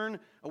not turn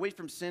away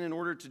from sin in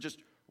order to just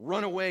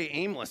run away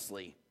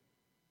aimlessly.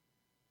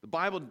 The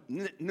Bible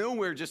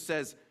nowhere just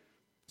says,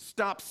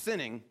 stop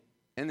sinning,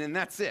 and then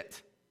that's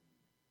it.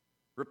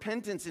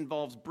 Repentance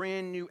involves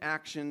brand new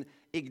action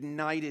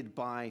ignited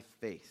by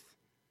faith.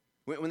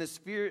 When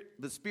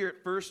the Spirit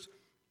first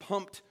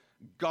pumped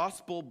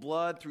gospel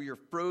blood through your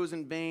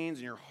frozen veins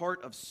and your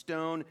heart of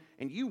stone,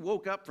 and you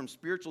woke up from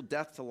spiritual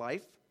death to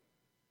life,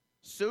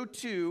 so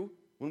too,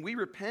 when we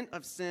repent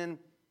of sin,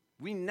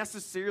 we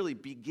necessarily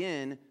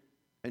begin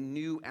a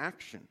new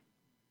action.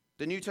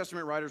 The New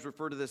Testament writers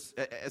refer to this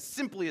as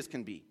simply as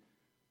can be.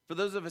 For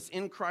those of us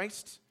in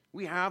Christ,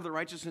 we have the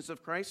righteousness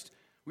of Christ.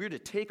 We are to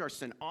take our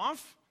sin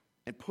off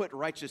and put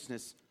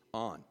righteousness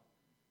on.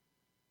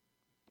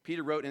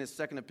 Peter wrote in his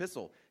second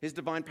epistle, his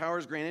divine power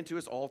is granted to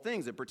us all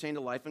things that pertain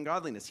to life and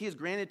godliness. He has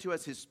granted to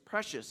us his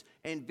precious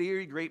and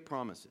very great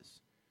promises.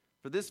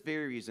 For this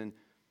very reason,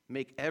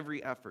 make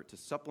every effort to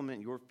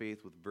supplement your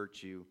faith with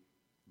virtue,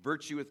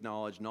 virtue with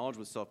knowledge, knowledge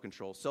with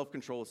self-control,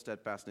 self-control with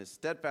steadfastness,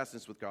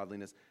 steadfastness with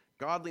godliness,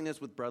 godliness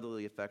with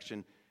brotherly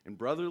affection, and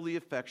brotherly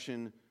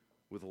affection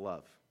with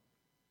love.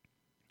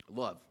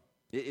 Love.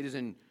 It is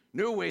in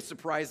no way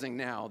surprising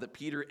now that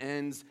Peter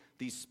ends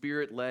these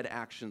Spirit-led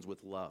actions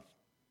with love.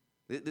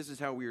 This is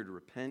how we are to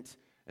repent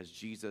as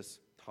Jesus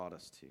taught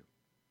us to.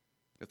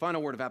 The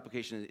final word of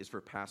application is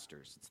for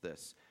pastors. It's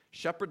this: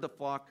 shepherd the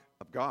flock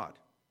of God,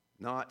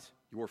 not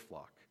your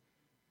flock.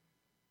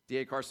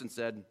 D.A. Carson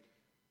said,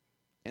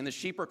 and the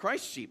sheep are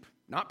Christ's sheep,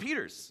 not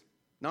Peter's.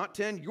 Not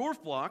tend your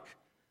flock,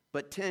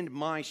 but tend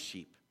my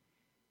sheep.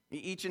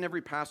 Each and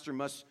every pastor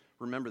must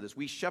remember this.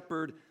 We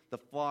shepherd the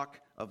flock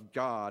of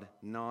God,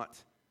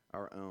 not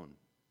our own.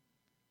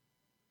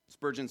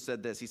 Spurgeon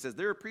said this. He says,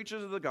 there are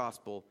preachers of the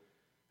gospel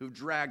who've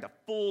dragged a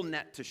full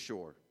net to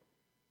shore.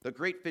 The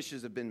great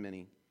fishes have been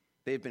many.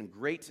 They have been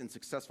great and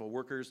successful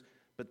workers,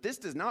 but this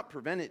does not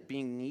prevent it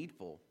being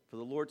needful for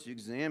the Lord to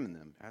examine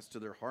them as to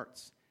their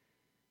hearts.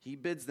 He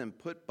bids them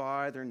put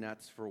by their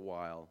nets for a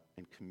while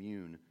and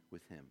commune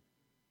with him.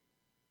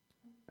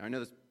 Now, I know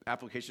this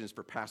application is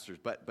for pastors,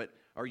 but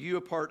are you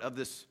a part of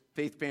this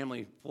faith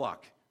family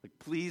flock?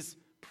 Please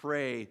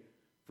pray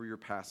for your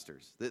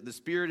pastors. The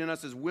Spirit in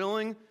us is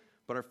willing,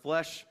 but our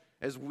flesh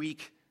is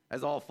weak,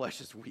 as all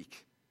flesh is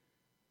weak.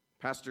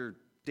 Pastor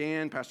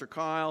Dan, Pastor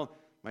Kyle,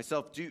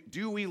 myself,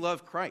 do we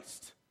love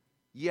Christ?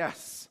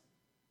 Yes.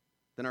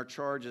 Then our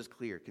charge is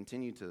clear.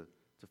 Continue to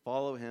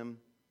follow him,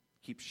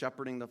 keep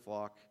shepherding the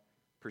flock,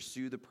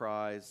 pursue the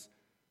prize,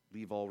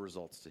 leave all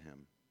results to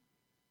him.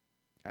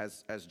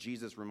 As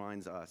Jesus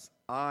reminds us,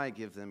 I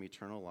give them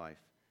eternal life.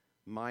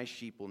 My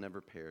sheep will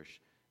never perish,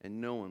 and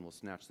no one will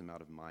snatch them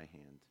out of my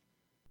hand.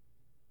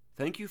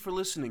 Thank you for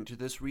listening to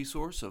this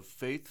resource of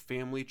Faith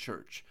Family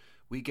Church.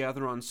 We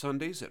gather on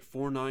Sundays at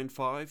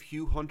 495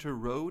 Hugh Hunter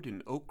Road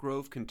in Oak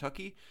Grove,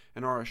 Kentucky,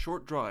 and are a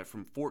short drive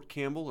from Fort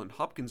Campbell and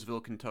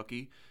Hopkinsville,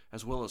 Kentucky,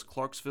 as well as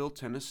Clarksville,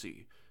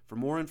 Tennessee. For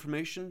more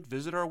information,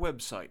 visit our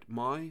website,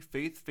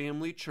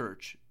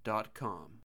 myfaithfamilychurch.com.